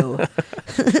LeFou.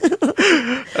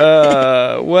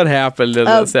 What happened in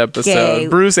this episode?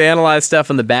 Bruce analyzed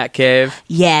stuff in the Batcave.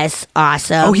 Yes,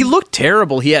 awesome. Oh, he looked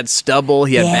terrible. He had stubble.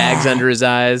 He had Yeah. bags under his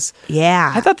eyes.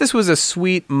 Yeah. I thought this was a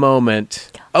sweet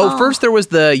moment. First there was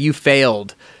the "you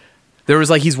failed." There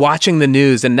was like he's watching the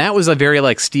news, and that was a very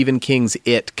like Stephen King's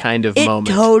It kind of it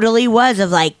moment. totally was of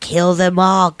like kill them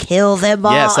all.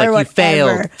 Yes, like or you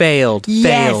whatever. failed.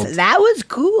 Yes, that was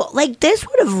cool. Like this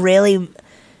would have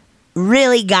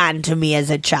really gotten to me as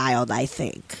a child, I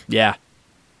think. Yeah.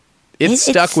 It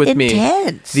stuck with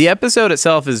intense. me. The episode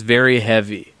itself is very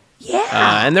heavy.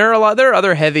 Yeah. And there are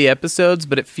other heavy episodes,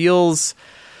 but it feels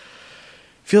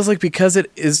like because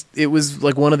it was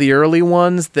like one of the early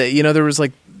ones that there was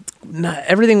like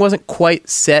everything wasn't quite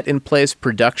set in place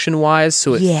production wise,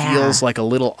 so it feels like a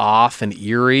little off and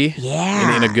eerie.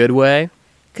 Yeah. In a good way.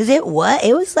 Because it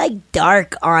was like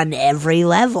dark on every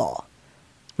level.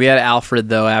 We had Alfred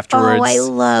though afterwards. Oh, I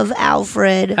love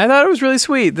Alfred. I thought it was really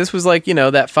sweet. This was like,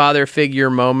 that father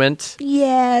figure moment.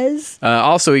 Yes.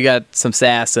 Also, we got some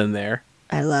sass in there.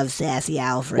 I love sassy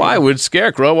Alfred. Why would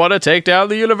Scarecrow want to take down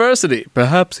the university?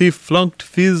 Perhaps he flunked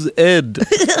Phys Ed.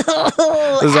 This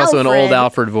is also an old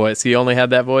Alfred voice. He only had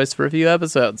that voice for a few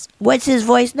episodes. What's his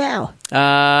voice now?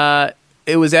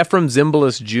 It was Ephraim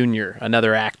Zimbalist Jr.,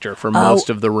 another actor for most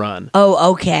of the run.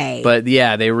 Oh, okay. But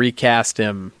yeah, they recast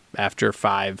him after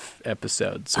 5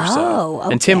 episodes or so. Oh,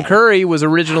 okay. And Tim Curry was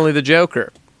originally the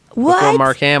Joker. What? Before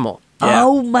Mark Hamill. Yeah.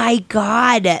 Oh my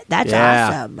God. That's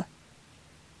awesome.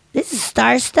 This is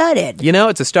star-studded.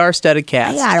 It's a star-studded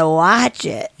cast. I gotta watch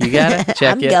it. You gotta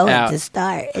check it out. I'm going to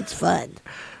start. It's fun.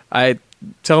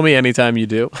 Tell me anytime you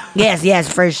do.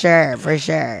 Yes, for sure.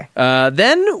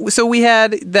 So we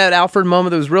had that Alfred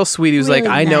moment that was real sweet. He was Really like,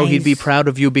 I know he'd nice. be proud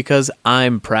of you because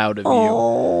I'm proud of you.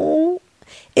 Oh,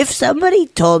 if somebody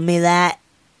told me that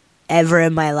ever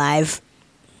in my life,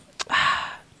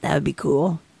 that would be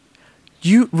cool.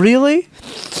 You really?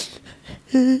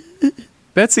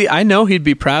 Betsy, I know he'd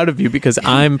be proud of you because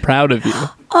I'm proud of you.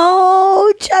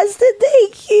 Oh, Justin,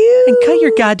 thank you. And cut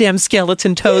your goddamn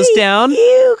skeleton toes down. Thank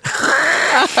you.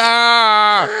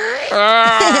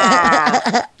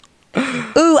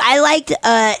 Ooh, I liked,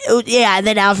 and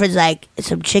then Alfred's like,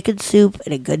 some chicken soup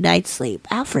and a good night's sleep.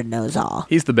 Alfred knows all.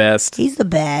 He's the best. He's the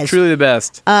best. Truly the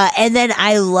best. And then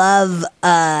I love,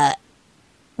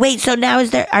 wait, so now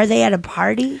are they at a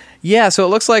party? Yeah, so it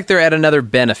looks like they're at another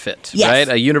benefit, Yes. right?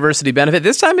 A university benefit.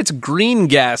 This time it's green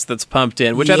gas that's pumped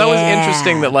in, which I thought was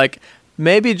interesting that, like,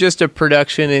 maybe just a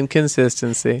production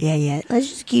inconsistency. Yeah. Let's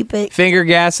just keep it. Finger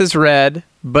gas is red,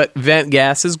 but vent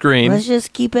gas is green. Let's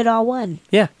just keep it all one.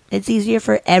 Yeah. It's easier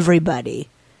for everybody.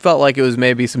 Felt like it was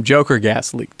maybe some Joker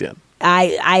gas leaked in.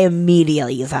 I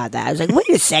immediately thought that. I was like, wait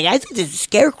a second. I think this is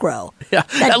Scarecrow. Yeah,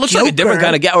 that looks like a different Joker.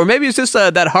 kind of gas. Or maybe it's just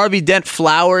that Harvey Dent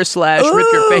flower / rip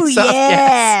your face off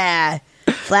gas.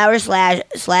 Flower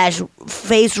 /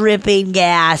 face ripping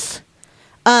gas.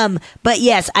 But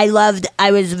yes, I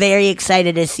was very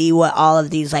excited to see what all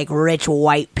of these like rich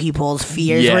white people's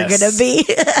fears were gonna be.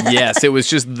 Yes, it was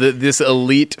just this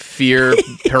elite fear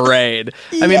parade.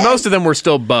 I mean, most of them were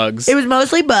still bugs. It was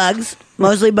mostly bugs,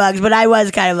 but I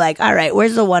was kind of like, all right,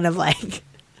 where's the one of like,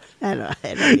 I don't know.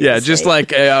 Yeah, just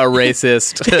like a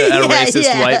racist,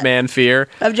 white man fear.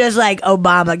 Of just like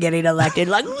Obama getting elected.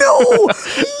 Like, no.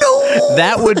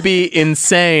 That would be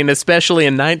insane, especially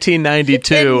in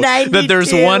 1992, that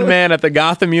there's one man at the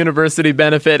Gotham University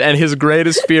benefit and his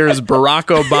greatest fear is Barack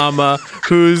Obama,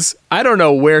 who's, I don't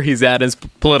know where he's at in his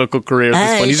political career at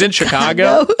this point. He's in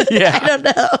Chicago? Yeah. I don't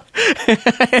know.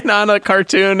 And on a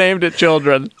cartoon aimed at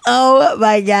children. Oh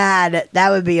my God.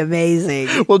 That would be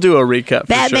amazing. We'll do a recap for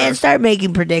Batman, sure. start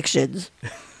making predictions.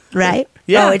 Right?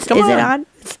 Yeah, is it on?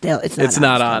 It's not It's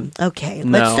not on. Okay.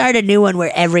 No. Let's start a new one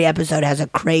where every episode has a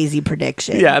crazy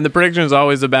prediction. Yeah, and the prediction is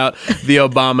always about the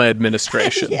Obama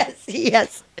administration.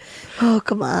 Yes. Oh,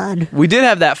 come on. We did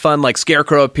have that fun, like,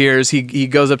 Scarecrow appears. He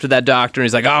goes up to that doctor and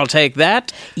he's like, I'll take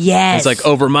that. Yes. It's like,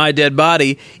 over my dead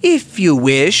body, if you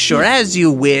wish, or as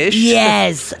you wish.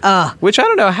 Yes. Which I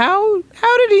don't know, how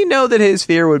did he know that his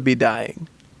fear would be dying?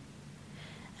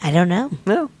 I don't know.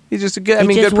 No, he's just a good, It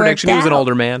just good prediction. He was an worked out.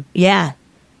 older man. Yeah.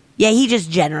 Yeah, he just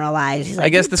generalized. He's like, I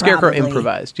guess the Scarecrow probably-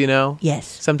 improvised, you know? Yes.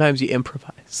 Sometimes you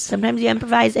improvise. Sometimes you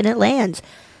improvise and it lands.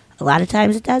 A lot of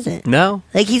times it doesn't. No.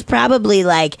 Like, he's probably,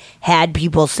 like, had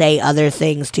people say other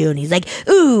things, too. And he's like,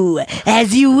 ooh,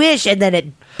 as you wish. And then it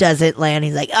doesn't land.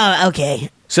 He's like, oh,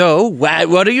 okay. So,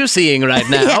 what are you seeing right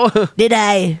now?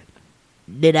 Yeah.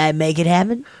 Did I make it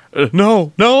happen?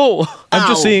 No. I'm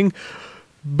just Ow. seeing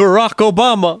Barack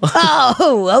Obama.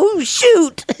 Oh,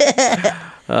 shoot.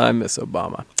 I miss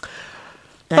Obama.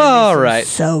 I All miss him right.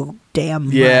 So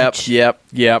damn Yep. much.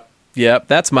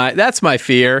 That's my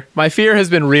fear. My fear has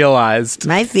been realized.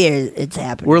 My fear, it's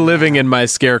happening. We're living in my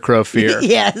Scarecrow fear.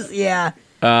 Yes, yeah.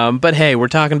 But hey, we're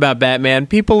talking about Batman.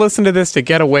 People listen to this to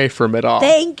get away from it all.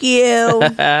 Thank you.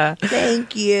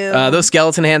 Thank you. Those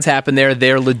skeleton hands happen there.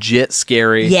 They're legit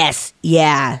scary. Yes,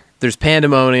 yeah. There's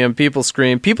pandemonium. People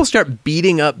scream. People start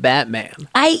beating up Batman.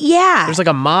 Yeah. There's like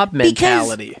a mob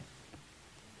mentality.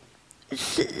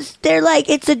 They're like,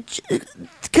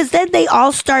 because then they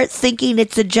all start thinking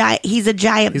he's a giant He's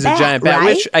bat, a giant bat,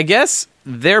 right? which I guess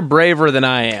they're braver than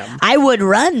I am. I would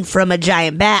run from a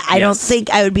giant bat. I don't Yes. think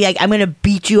I would be like, I'm going to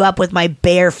beat you up with my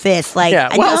bare fist. Like,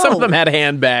 Yeah, well, no. some of them had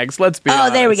handbags. Let's be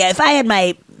honest. Oh, there we go. If I had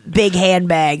my big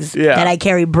handbags Yeah. that I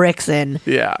carry bricks in,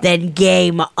 Yeah. then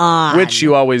game on. Which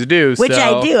you always do. Which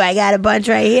so. I do. I got a bunch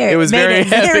right here. It was Made very it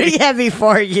very heavy. heavy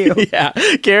for you. Yeah,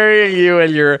 carrying you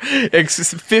and your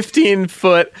 15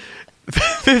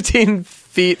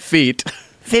 feet.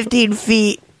 15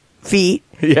 feet,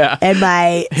 Yeah. and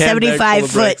my Handbag full of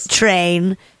 75-foot bricks.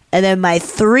 train, and then my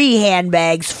 3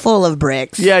 handbags full of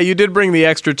bricks. Yeah, you did bring the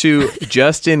extra 2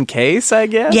 just in case, I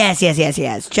guess? Yes.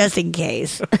 Just in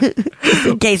case. Just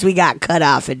in case we got cut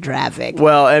off in traffic.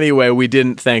 Well, anyway, we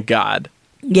didn't, thank God.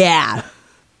 Yeah.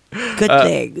 Good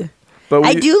thing. But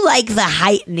I do like the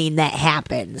heightening that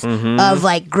happens of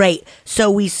like, great.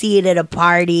 So we see it at a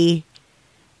party.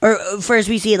 Or first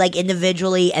we see it like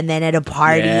individually and then at a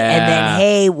party. And Yeah. then,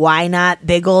 hey, why not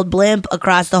big old blimp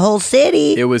across the whole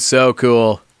city? It was so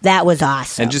cool. That was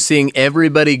awesome. And just seeing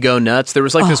everybody go nuts. There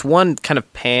was like this one kind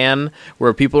of pan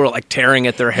where people were like tearing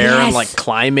at their hair and Yes. like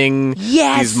climbing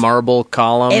Yes. these marble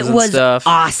columns it and was stuff.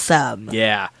 awesome.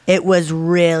 Yeah. It was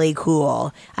really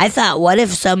cool. I thought, what if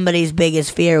somebody's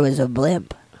biggest fear was a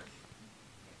blimp?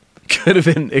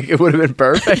 It would have been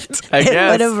perfect, I It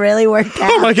guess. would have really worked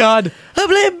out. Oh my God. A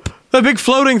blimp. A big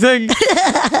floating thing.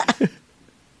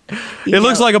 It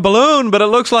looks like a balloon, but it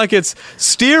looks like it's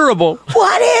steerable.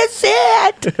 What is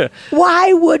it?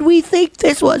 Why would we think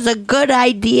this was a good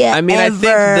idea? I mean, ever?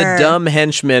 I think the dumb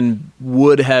henchman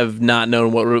would have not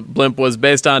known what blimp was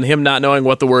based on him not knowing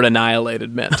what the word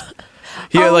annihilated meant.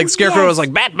 Like Scarecrow yes. was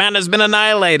like, Batman has been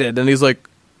annihilated. And he's like,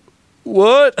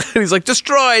 what? And he's like,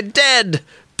 destroyed, dead.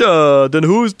 Duh, then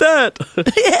who's that?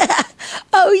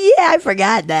 Oh yeah, I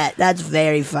forgot that. That's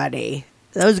very funny.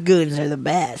 Those goons are the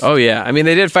best. Oh, yeah. I mean,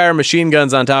 they did fire machine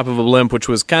guns on top of a blimp, which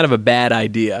was kind of a bad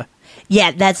idea.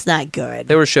 Yeah, that's not good.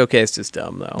 They were showcased as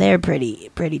dumb, though. They're pretty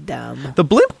dumb. The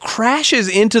blimp crashes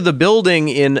into the building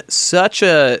in such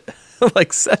a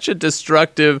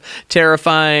destructive,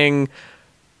 terrifying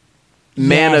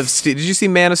Man of Yes. Steel. Did you see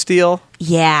Man of Steel?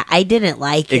 Yeah, I didn't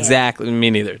like it. Exactly. Me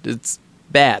neither. It's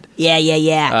bad.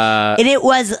 Yeah. And it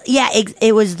was,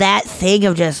 it was that thing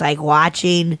of just like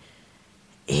watching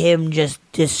him just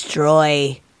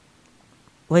destroy.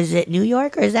 Was it New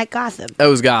York or is that Gotham? That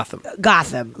was Gotham.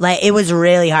 Gotham. Like, it was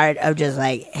really hard of just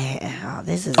like,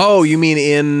 this is. Oh, you mean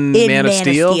in Man of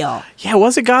Steel? Yeah,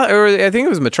 was it Gotham? Or I think it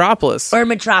was Metropolis. Or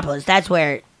Metropolis. That's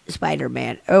where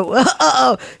Spider-Man.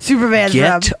 Superman's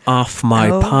Get from. off my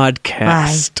Oh,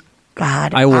 podcast.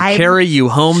 God. I will I'm carry you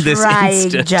home this trying,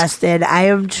 instant. Justin. I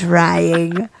am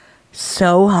trying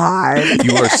so hard.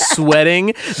 You are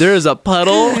sweating. There is a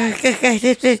puddle.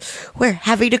 We're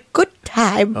having a good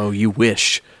time. Oh, you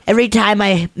wish. Every time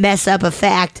I mess up a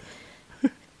fact,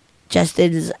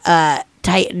 Justin's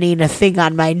tightening a thing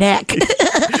on my neck.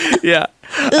 Yeah.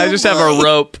 I just have a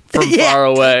rope from far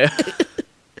away.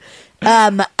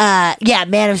 Yeah,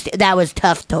 Man of Steel. That was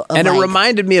tough to. And it like.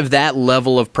 reminded me of that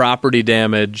level of property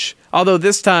damage. Although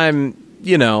this time,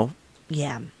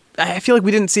 Yeah. I feel like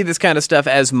we didn't see this kind of stuff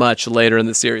as much later in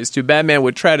the series, too. Batman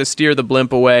would try to steer the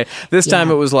blimp away. This time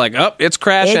Yeah. it was like, oh, it's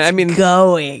crashing. It's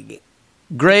going.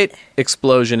 Great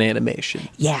explosion animation.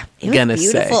 Yeah, it was Gonna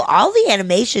beautiful. say. All the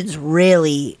animation's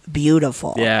really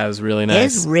beautiful. Yeah, it was really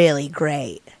nice. It's really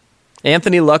great.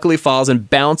 Anthony luckily falls and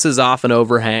bounces off an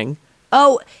overhang.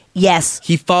 Oh, yes.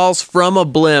 He falls from a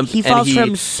blimp. He falls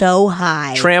from so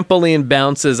high. Trampoline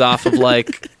bounces off of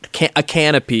like a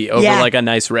canopy over like a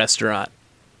nice restaurant.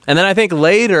 And then I think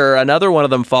later another one of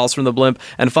them falls from the blimp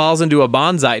and falls into a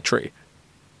bonsai tree.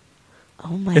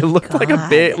 Oh my god. It looked like a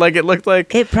bit like it looked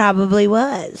like it probably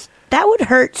was. That would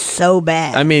hurt so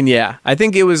bad. I mean, yeah. I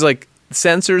think it was like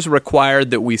sensors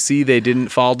required that we see they didn't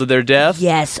fall to their death.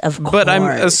 Yes, of course. But I'm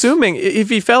assuming if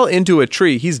he fell into a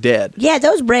tree, he's dead. Yeah,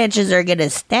 those branches are going to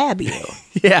stab you.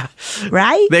 Yeah.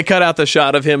 Right? They cut out the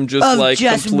shot of him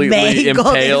just completely mangled.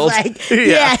 impaled.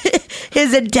 Yeah.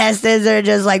 His intestines are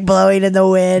just like blowing in the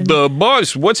wind.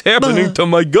 Boss, what's happening to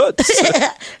my guts?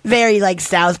 Very like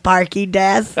South Parky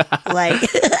death. Like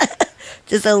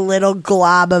just a little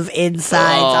glob of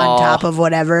insides on top of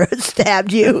whatever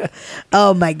stabbed you.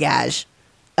 Oh my gosh.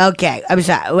 Okay, I'm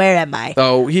sorry. Where am I?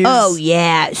 Oh,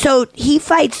 yeah. So he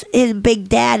fights his big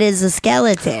dad as a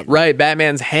skeleton. Right,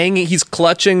 Batman's hanging. He's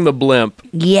clutching the blimp.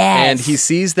 Yes. And he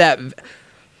sees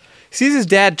his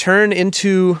dad turn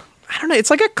into, I don't know, it's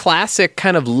like a classic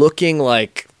kind of looking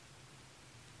like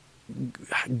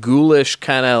ghoulish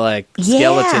kind of like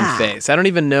skeleton face. I don't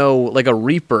even know, like a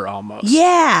reaper almost.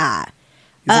 Yeah.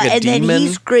 He's like a demon. Then he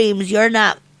screams,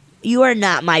 you are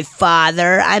not my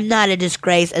father. I'm not a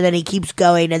disgrace. And then he keeps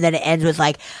going, and then it ends with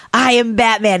like, I am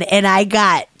Batman, and I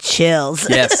got chills.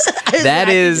 Yes, that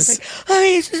is.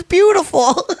 It's just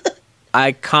beautiful.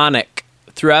 Iconic.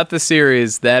 Throughout the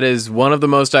series, that is one of the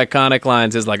most iconic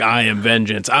lines. Is like, I am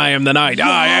vengeance. I am the night. Yes,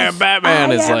 I am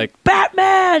Batman. It's like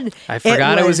Batman. I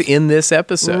forgot it was in this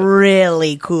episode.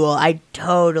 Really cool. I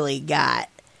totally got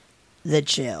the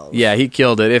chills. Yeah, he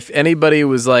killed it. If anybody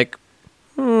was like,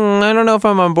 I don't know if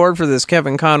I'm on board for this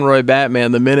Kevin Conroy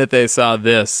Batman, the minute they saw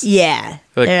this. Yeah.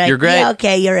 Like, you're great. Yeah,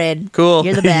 okay, you're in. Cool.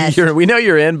 You're the best. We know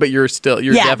you're in, but you're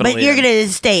definitely but you're in. going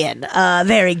to stay in.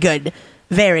 Very good.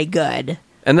 Very good.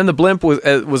 And then the blimp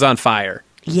was on fire.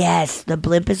 Yes, the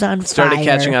blimp is on fire. Started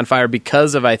catching on fire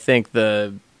because of, I think,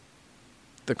 the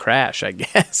crash, I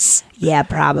guess. Yeah,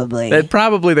 probably.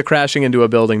 Probably the crashing into a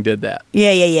building did that.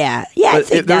 Yeah. Yeah,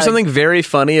 there's something very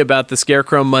funny about the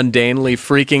Scarecrow mundanely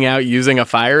freaking out using a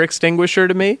fire extinguisher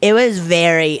to me. It was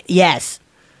yes.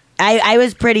 I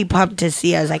was pretty pumped to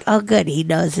see. I was like, oh, good, he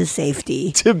knows his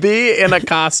safety. To be in a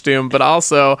costume, but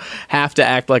also have to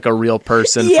act like a real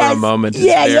person for a moment.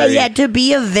 Yeah. To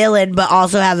be a villain, but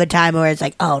also have a time where it's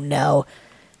like, oh, no.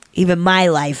 Even my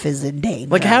life is in danger.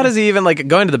 Like, how does he even, like,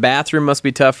 going to the bathroom must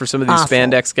be tough for some of these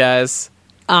spandex guys.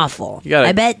 Awful.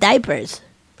 I bet diapers.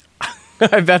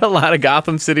 I bet a lot of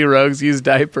Gotham City rogues use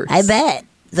diapers. I bet.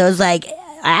 Those, like,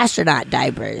 astronaut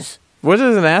diapers. What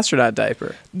is an astronaut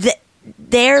diaper?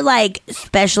 They're, like,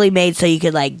 specially made so you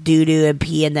could, like, doo-doo and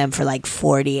pee in them for, like,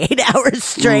 48 hours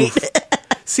straight.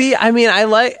 See, I mean, I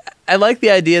like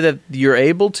the idea that you're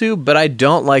able to, but I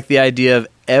don't like the idea of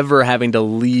ever having to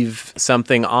leave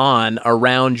something on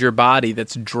around your body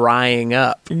that's drying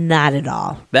up. Not at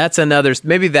all.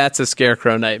 Maybe that's a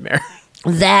Scarecrow nightmare.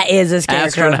 That is a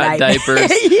Scarecrow astronaut nightmare.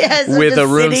 diapers Yes, with a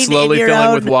room slowly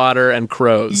filling with water and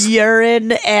crows.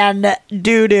 Urine and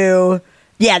doo-doo.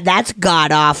 Yeah, that's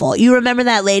god-awful. You remember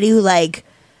that lady who, like,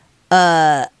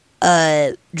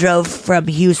 drove from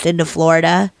Houston to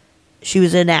Florida? She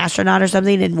was an astronaut or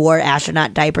something and wore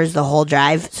astronaut diapers the whole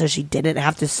drive so she didn't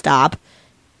have to stop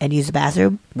and use the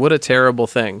bathroom. What a terrible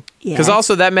thing. Yes. Because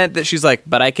also that meant that she's like,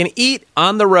 but I can eat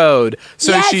on the road.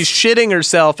 So Yes. she's shitting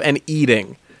herself and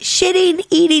eating. Shitting,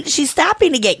 eating. She's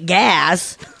stopping to get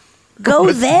gas.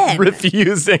 Go then.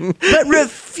 Refusing. But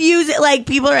refuse it. Like,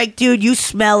 people are like, dude, you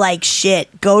smell like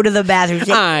shit. Go to the bathroom. She's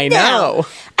like, I no, know.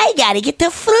 I gotta get to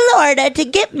Florida to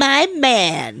get my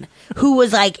man. Who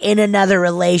was, like, in another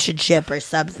relationship or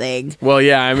something. Well,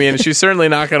 yeah, I mean, she's certainly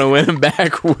not going to win him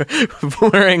back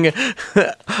wearing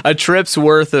a trip's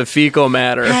worth of fecal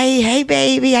matter. Hey,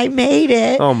 baby, I made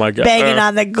it. Oh, my God. Banging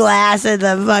on the glass at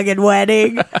the fucking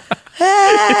wedding.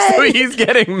 Hey. So he's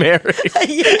getting married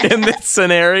in this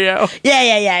scenario?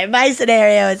 Yeah. In my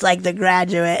scenario, it's like The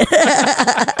Graduate.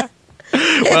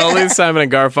 Well, at least Simon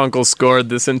and Garfunkel scored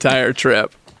this entire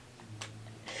trip.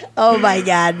 Oh, my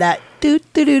God, that...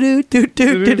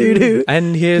 Do-do-do-do-do-do-do-do.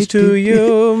 And here's to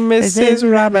you, Mrs.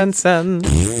 Robinson.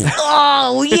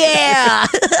 Oh, yeah.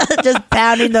 Just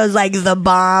pounding those, like, the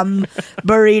bomb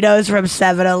burritos from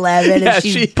 7-Eleven. Yeah, and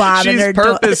she's bombing she's her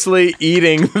purposely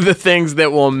eating the things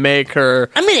that will make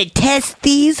her... I'm going to test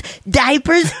these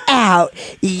diapers out.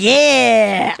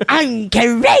 Yeah. I'm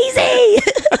crazy.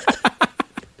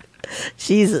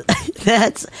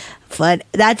 That's fun.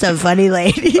 That's a funny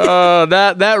lady. Oh,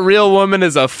 that real woman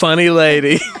is a funny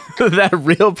lady. That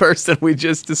real person we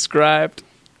just described.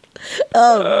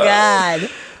 Oh, God.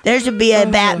 There should be a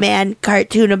Batman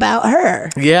cartoon about her.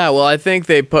 Yeah, well, I think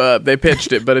they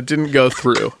pitched it, but it didn't go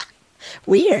through.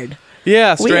 Weird.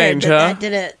 Yeah, strange, Weird huh? that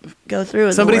didn't go through.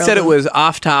 In Somebody the world said it of- was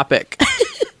off topic.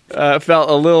 Felt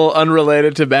a little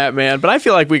unrelated to Batman, but I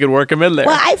feel like we could work him in there.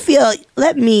 Well, I feel.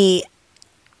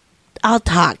 I'll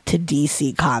talk to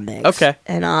DC Comics. Okay.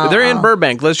 And They're in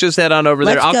Burbank. Let's just head on over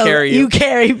there. Let's I'll go. carry you. You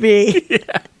carry me.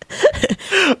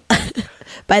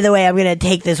 By the way, I'm going to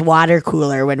take this water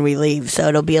cooler when we leave, so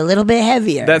it'll be a little bit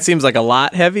heavier. That seems like a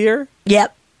lot heavier.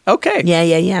 Yep. Okay.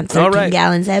 Yeah. 13 All right.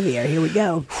 gallons heavier. Here we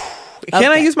go. Can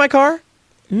I Okay. use my car?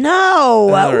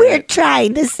 No, All we're right.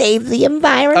 trying to save the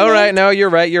environment. All right. No, you're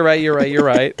right. You're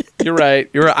right.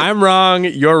 I'm wrong.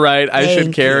 You're right. I should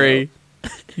Thank carry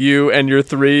you and your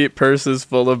 3 purses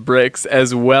full of bricks,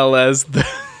 as well as the.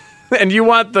 And you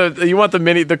want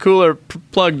the cooler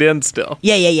plugged in still.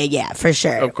 Yeah, for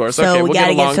sure. Of course. So Okay, we we'll got to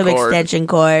get a get long some cord. extension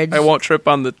cords. I won't trip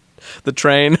on the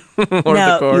train or the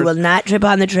No, cord. you will not trip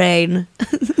on the train.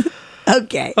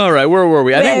 Okay. All right, where were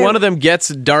we? I think Where- one of them gets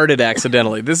darted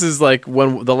accidentally. This is like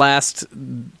when the last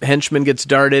henchman gets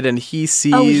darted and he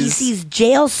sees. Oh, he sees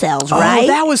jail cells, right? Oh,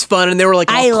 that was fun, and they were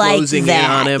like all I like closing that. in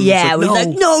on him. Yeah, It's it was like,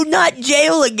 no, not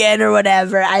jail again or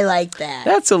whatever. I like that.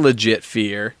 That's a legit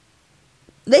fear.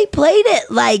 They played it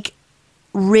like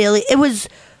really. It was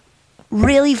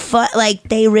really fun. Like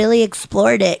they really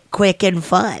explored it quick and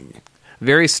fun.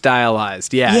 Very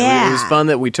stylized. Yeah, Yeah. It was fun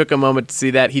that we took a moment to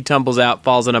see that. He tumbles out,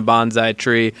 falls in a bonsai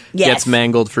tree, Yes. gets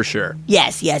mangled for sure.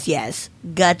 Yes.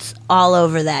 Guts all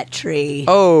over that tree.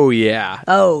 Oh, yeah.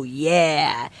 Oh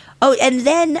yeah. Oh, and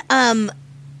then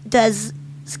does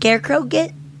Scarecrow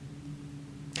get?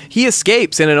 He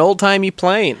escapes in an old-timey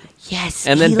plane. Yes.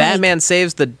 And then he, Batman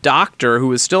saves the doctor,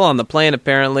 who is still on the plane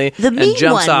apparently, The mean and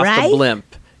jumps one, off right? the blimp.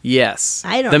 Yes.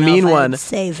 I don't the know mean if one. I'd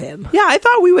save him. Yeah, I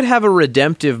thought we would have a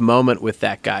redemptive moment with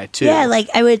that guy too. Yeah, like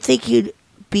I would think you'd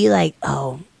be like,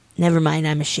 oh, never mind,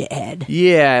 I'm a shithead.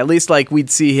 Yeah, at least like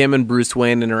we'd see him and Bruce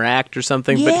Wayne interact or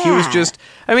something. But he was Yeah. just,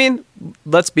 I mean,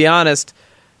 let's be honest.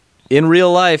 In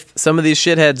real life, some of these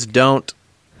shitheads don't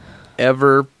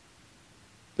ever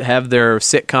have their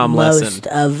sitcom Most lesson.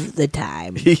 of the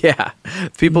time. Yeah.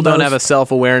 People don't have a Most-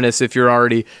 self-awareness if you're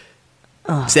already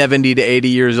 70 to 80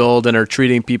 years old and are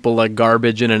treating people like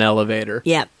garbage in an elevator.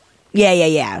 Yep.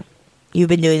 Yeah. You've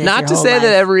been doing this Not your to whole say life.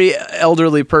 that every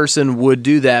elderly person would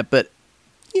do that, but,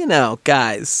 you know,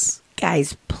 guys,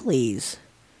 Guys, please,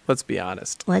 let's be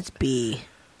honest. let's be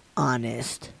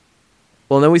honest.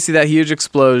 Well, then we see that huge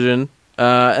explosion,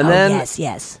 and then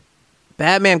yes.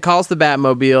 Batman calls the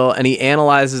Batmobile, and he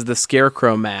analyzes the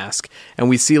Scarecrow mask, and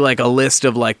we see like a list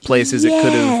of like places it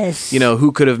could have, Yes. you know,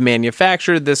 who could have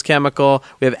manufactured this chemical.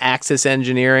 We have Axis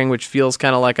Engineering, which feels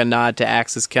kind of like a nod to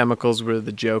Axis Chemicals, where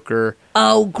the Joker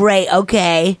Oh, great.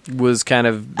 Okay. was kind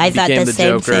of I thought became the the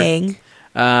same Joker. thing.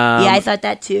 Yeah, I thought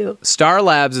that too. Star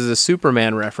Labs is a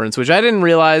Superman reference, which I didn't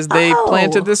realize they Oh.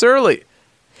 planted this early.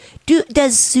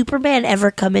 Does Superman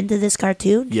ever come into this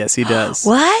cartoon? Yes, he does.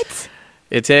 What?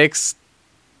 It takes,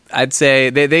 I'd say,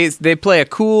 they play a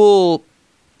cool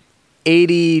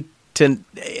 80 to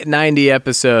 90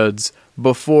 episodes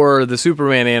before the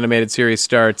Superman animated series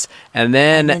starts, and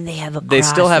then they have a they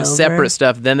still have crossover. separate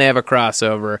stuff. Then they have a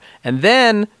crossover, and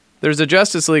then there's a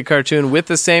Justice League cartoon with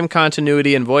the same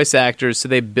continuity and voice actors, so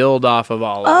they build off of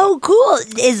all of it. Oh, cool.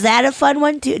 Is that a fun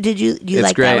one too? Do you It's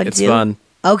like great. that one It's too? fun.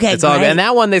 Okay, It's all good. great. And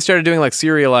that one they started doing like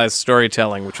serialized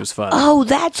storytelling, which was fun. Oh,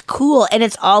 that's cool. And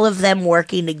it's all of them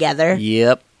working together.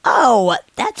 Yep. Oh,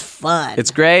 that's fun. It's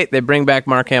great. They bring back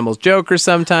Mark Hamill's Joker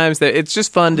sometimes. It's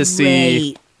just fun to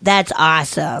see Great. That's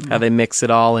awesome. how they mix it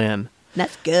all in.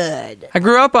 That's good. I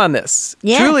grew up on this.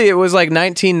 Yeah. Truly, it was like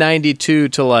 1992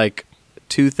 to like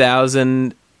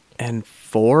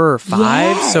 2004 or 5.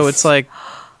 Yes. So it's like,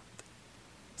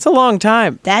 it's a long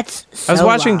time. That's so I was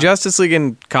watching long. Justice League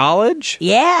in college,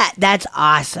 Yeah, that's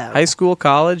awesome. high school,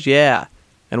 college, yeah.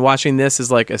 And watching this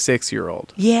as like a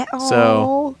 6-year-old. Yeah. So,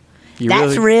 Oh, You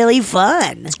that's really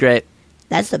fun. It's great.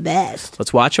 That's the best.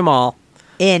 Let's watch them all.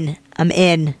 I'm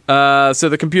in. So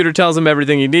the computer tells him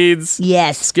everything he needs.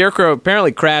 Yes. Scarecrow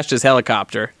apparently crashed his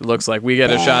helicopter. It looks like we get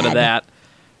a shot of Bad. that.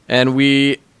 And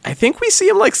I think we see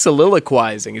him like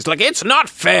soliloquizing. He's like, "It's not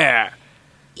fair."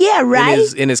 Yeah,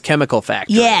 right? In his chemical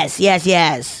factory.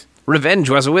 Yes. Revenge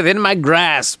was within my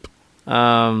grasp.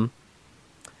 And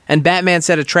Batman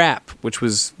set a trap,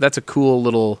 that's a cool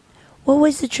little. What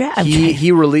was the trap?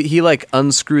 He like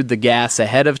unscrewed the gas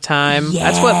ahead of time.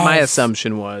 That's what my Yes.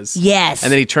 assumption was. Yes.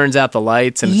 And then he turns out the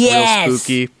lights and it's Yes. real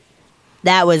spooky.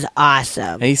 That was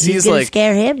awesome. And he sees He's gonna like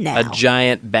scare him now. a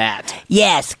giant bat.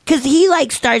 Yes, because he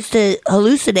like starts to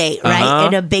hallucinate, right? Uh-huh.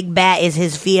 And a big bat is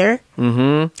his fear.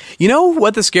 You know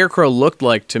what the Scarecrow looked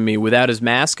like to me without his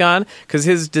mask on? Because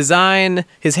his design,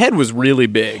 his head was really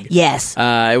big. Yes,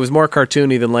 It was more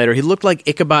cartoony than later. He looked like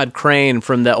Ichabod Crane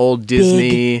from the old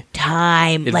Disney big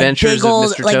time, Adventures like big old,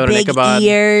 of Mr. like Toad and big Ichabod.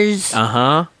 ears.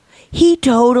 Uh-huh. He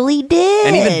totally did.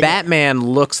 And even Batman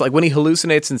looks like, when he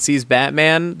hallucinates and sees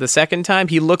Batman the second time,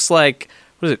 he looks like,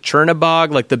 what is it,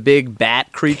 Chernabog? Like the big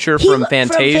bat creature from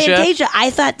Fantasia? From Fantasia. I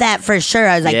thought that for sure.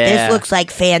 I was like, Yeah. this looks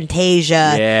like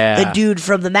Fantasia, Yeah. the dude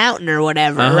from the mountain or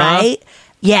whatever, Uh-huh. right?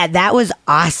 Yeah, that was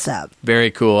awesome.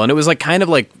 Very cool. And it was like kind of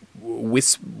like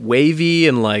wavy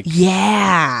and like,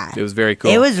 Yeah. it was very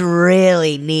cool. It was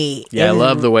really neat. Yeah, I It was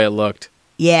love the way it looked.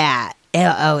 Yeah. It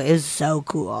was so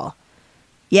cool.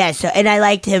 Yeah, so and I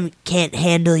liked him, can't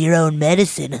handle your own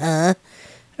medicine, huh?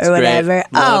 Or whatever.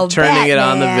 Great. Love Oh, turning it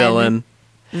on the Batman. villain.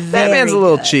 Very Batman's a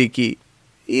little good. cheeky.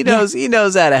 He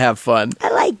knows how to have fun. I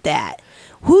like that.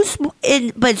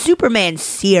 But Superman's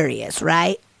serious,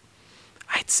 right?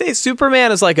 I'd say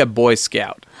Superman is like a Boy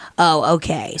Scout. Oh,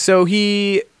 okay. So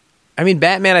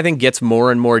Batman I think gets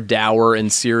more and more dour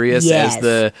and serious Yes.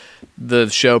 as the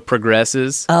show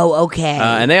progresses. Oh, okay.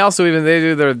 And they also they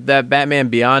do that Batman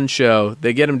Beyond show.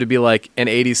 They get him to be like an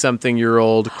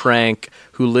 80-something-year-old crank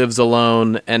who lives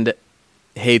alone and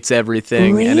hates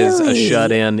everything and is a Really?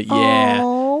 shut-in. Yeah.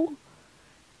 Oh.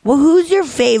 Well, who's your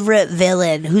favorite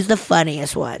villain? Who's the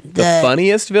funniest one? The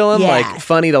funniest villain? Yeah. Like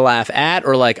funny to laugh at,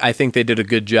 or like I think they did a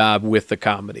good job with the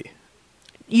comedy?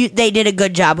 They did a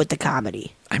good job with the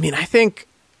comedy. I mean, I think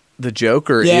the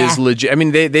Joker Yeah. is legit. I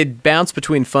mean, they bounce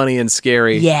between funny and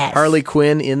scary. Yes. Harley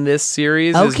Quinn in this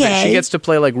series, Okay. she gets to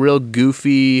play like real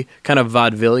goofy, kind of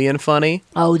vaudevillian funny.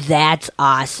 Oh, that's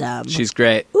awesome. She's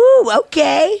great. Ooh,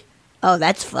 okay. Oh,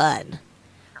 that's fun.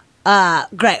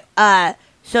 Great.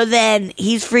 So then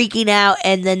he's freaking out,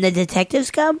 and then the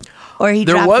detectives come, or he.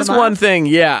 There drops was them one off? thing,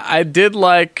 yeah, I did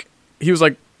like. He was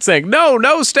like saying,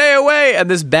 "No, stay away,"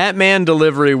 and this Batman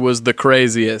delivery was the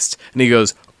craziest. And he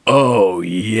goes, "Oh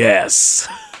yes."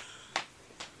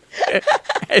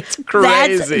 It's That's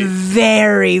crazy.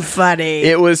 very funny.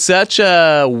 It was such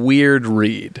a weird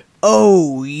read.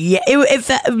 Oh yeah.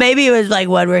 Maybe it was like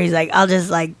one where he's like, I'll just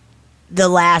like the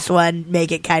last one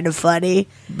make it kind of funny.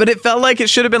 But it felt like it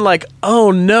should have been like,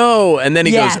 "Oh no," and then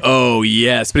he Yeah. goes, "Oh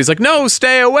yes," but he's like, "No,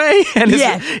 stay away," and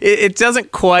Yeah. it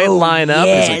doesn't quite Oh, line up.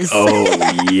 yes. It's like,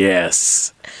 "Oh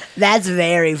yes," That's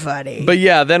very funny. but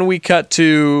yeah, then we cut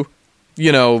to,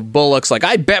 Bullock's like,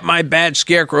 "I bet my badge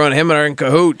Scarecrow and him are in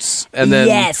cahoots," and then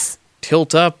yes,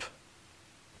 tilt up.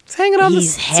 It's hanging on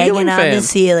he's the hanging ceiling on fan. the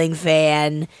ceiling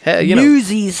fan, Hey,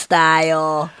 Newsy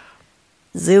style,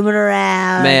 zooming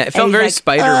around. Man, it And felt he's very like,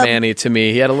 Spider-Man-y to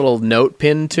me. He had a little note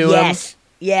pinned to him. Yes.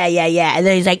 Yeah. And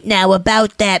then he's like, now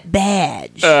about that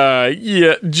badge.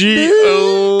 Yeah,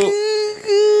 G-O.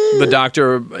 The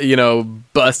doctor,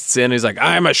 busts in. He's like,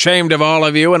 "I'm ashamed of all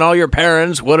of you, and all your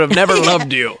parents would have never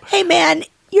loved you." Hey, man,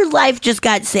 your life just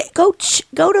got sick. Go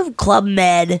to Club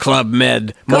Med. Club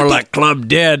Med, more to- like Club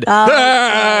Dead.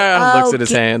 Looks at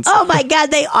his Okay. hands. Oh, my God,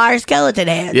 they are skeleton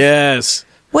hands. Yes.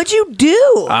 What'd you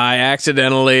do? I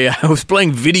was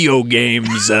playing video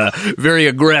games very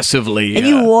aggressively. And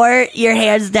you wore your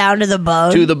hands down to the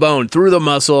bone? to the bone, through the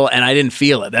muscle, and I didn't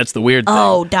feel it. That's the weird thing.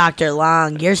 Oh, Dr.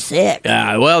 Long, you're sick.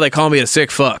 Well, they call me a sick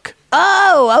fuck.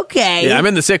 Oh, okay. Yeah, I'm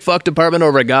in the sick fuck department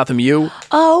over at Gotham U.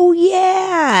 Oh,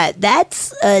 yeah.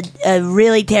 That's a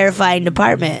really terrifying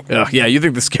department. Oh, yeah, you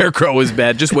think the Scarecrow is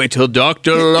bad? Just wait till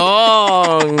Dr.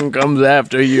 Long comes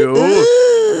after you.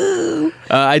 Ooh.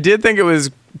 I did think it was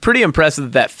pretty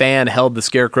impressive that fan held the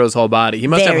Scarecrow's whole body. He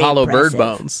must Very have hollow bird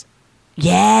impressive. bones.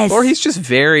 Yes. Or he's just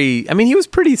very... I mean, he was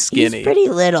pretty skinny. He's pretty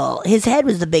little. His head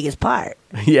was the biggest part.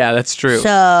 Yeah, that's true.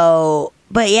 So,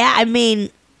 but yeah, I mean,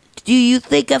 do you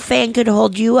think a fan could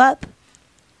hold you up?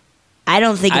 I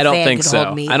don't think I a don't fan think could so.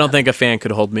 hold me I don't up. think a fan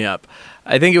could hold me up.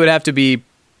 I think it would have to be...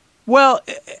 Well,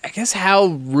 I guess how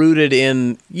rooted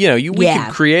in... we Yeah.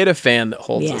 could create a fan that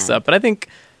holds Yeah. us up. But I think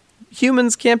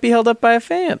humans can't be held up by a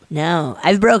fan. No,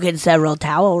 I've broken several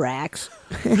towel racks.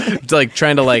 It's like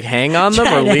trying to hang on them or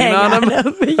Trying to lean hang on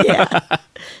them. Yeah.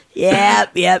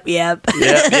 Yep. Yep.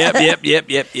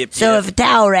 So if a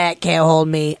towel rack can't hold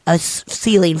me, a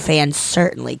ceiling fan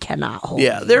certainly cannot hold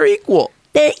Yeah, me. they're equal.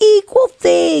 They're equal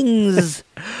things.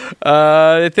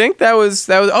 I think that was.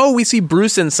 Oh, we see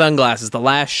Bruce in sunglasses. The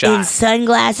last shot. In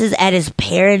sunglasses at his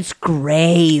parents'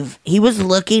 grave. He was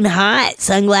looking hot.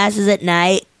 Sunglasses at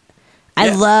night. I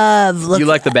love... You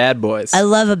like the bad boys. I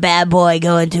love a bad boy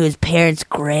going to his parents'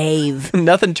 grave.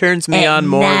 Nothing turns me at on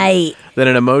more night. than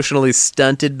an emotionally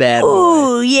stunted bad boy.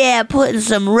 Ooh, yeah, putting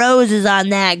some roses on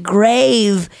that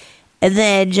grave and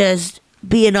then just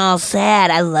being all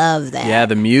sad. I love that. Yeah,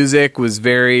 the music was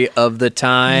very of the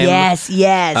time. Yes.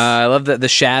 I love that the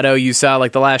shadow you saw,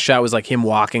 like the last shot was like him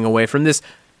walking away from this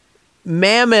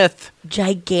mammoth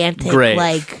Gigantic, grave.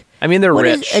 like... I mean, they're What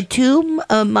rich. is a tomb,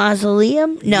 a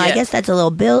mausoleum? No, I Yeah. guess that's a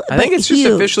little build. I think it's just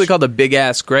officially called a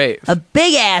big-ass grave. a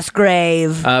big ass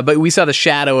grave. But we saw the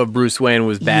shadow of Bruce Wayne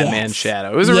was Batman's Yes.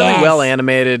 shadow. It was a Yes. really well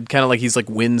animated, kind of like he's like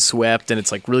windswept, and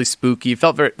it's like really spooky. It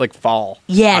felt very like fall.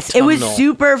 Yes, it was autumnal.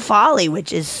 super folly,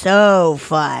 which is so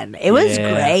fun. It was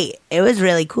Yeah. great. It was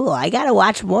really cool. I got to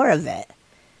watch more of it.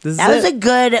 This is That was it. a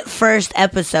good first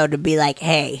episode to be like,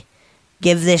 hey,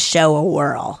 give this show a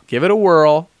whirl. Give it a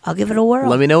whirl. I'll give it a whirl.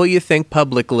 Let me know what you think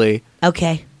publicly.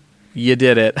 Okay. You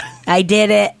did it. I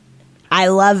did it. I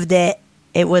loved it.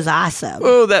 It was awesome.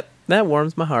 Oh, that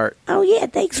warms my heart. Oh, yeah.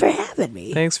 Thanks for having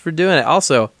me. Thanks for doing it.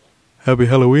 Also, happy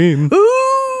Halloween.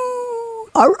 Ooh.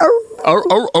 Arr, arr.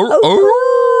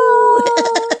 Oh.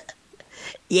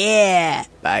 Yeah.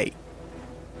 Bye.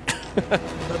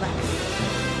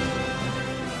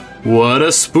 What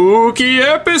a spooky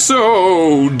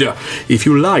episode! If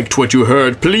you liked what you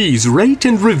heard, please rate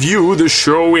and review the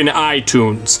show in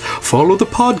iTunes. Follow the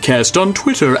podcast on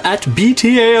Twitter at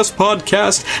BTAS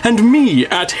Podcast and me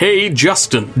at Hey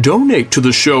Justin. Donate to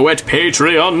the show at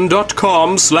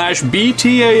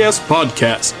patreon.com/BTAS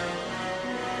Podcast.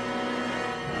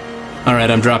 All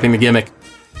right, I'm dropping the gimmick.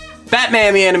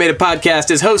 Batman the Animated Podcast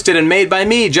is hosted and made by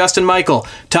me, Justin Michael.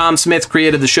 Tom Smith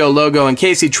created the show logo, and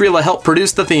Casey Trela helped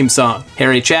produce the theme song.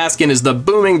 Harry Chaskin is the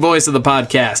booming voice of the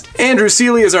podcast. Andrew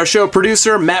Seeley is our show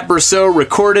producer. Matt Brousseau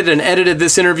recorded and edited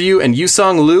this interview, and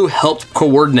Yusong Liu helped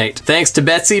coordinate. Thanks to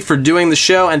Betsy for doing the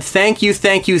show, and thank you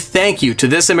to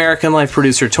This American Life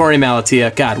producer, Tori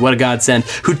Malatia, God, what a godsend,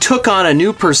 who took on a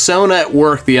new persona at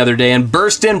work the other day and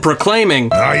burst in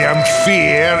proclaiming, I am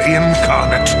fear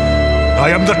incarnate. I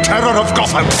am the terror of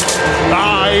Gotham.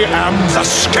 I am the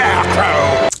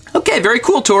Scarecrow. Okay, very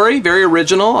cool, Tori. Very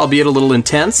original, albeit a little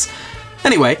intense.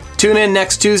 Anyway, tune in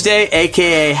next Tuesday,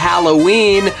 aka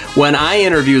Halloween, when I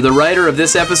interview the writer of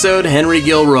this episode, Henry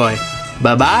Gilroy.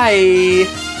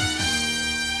 Bye-bye.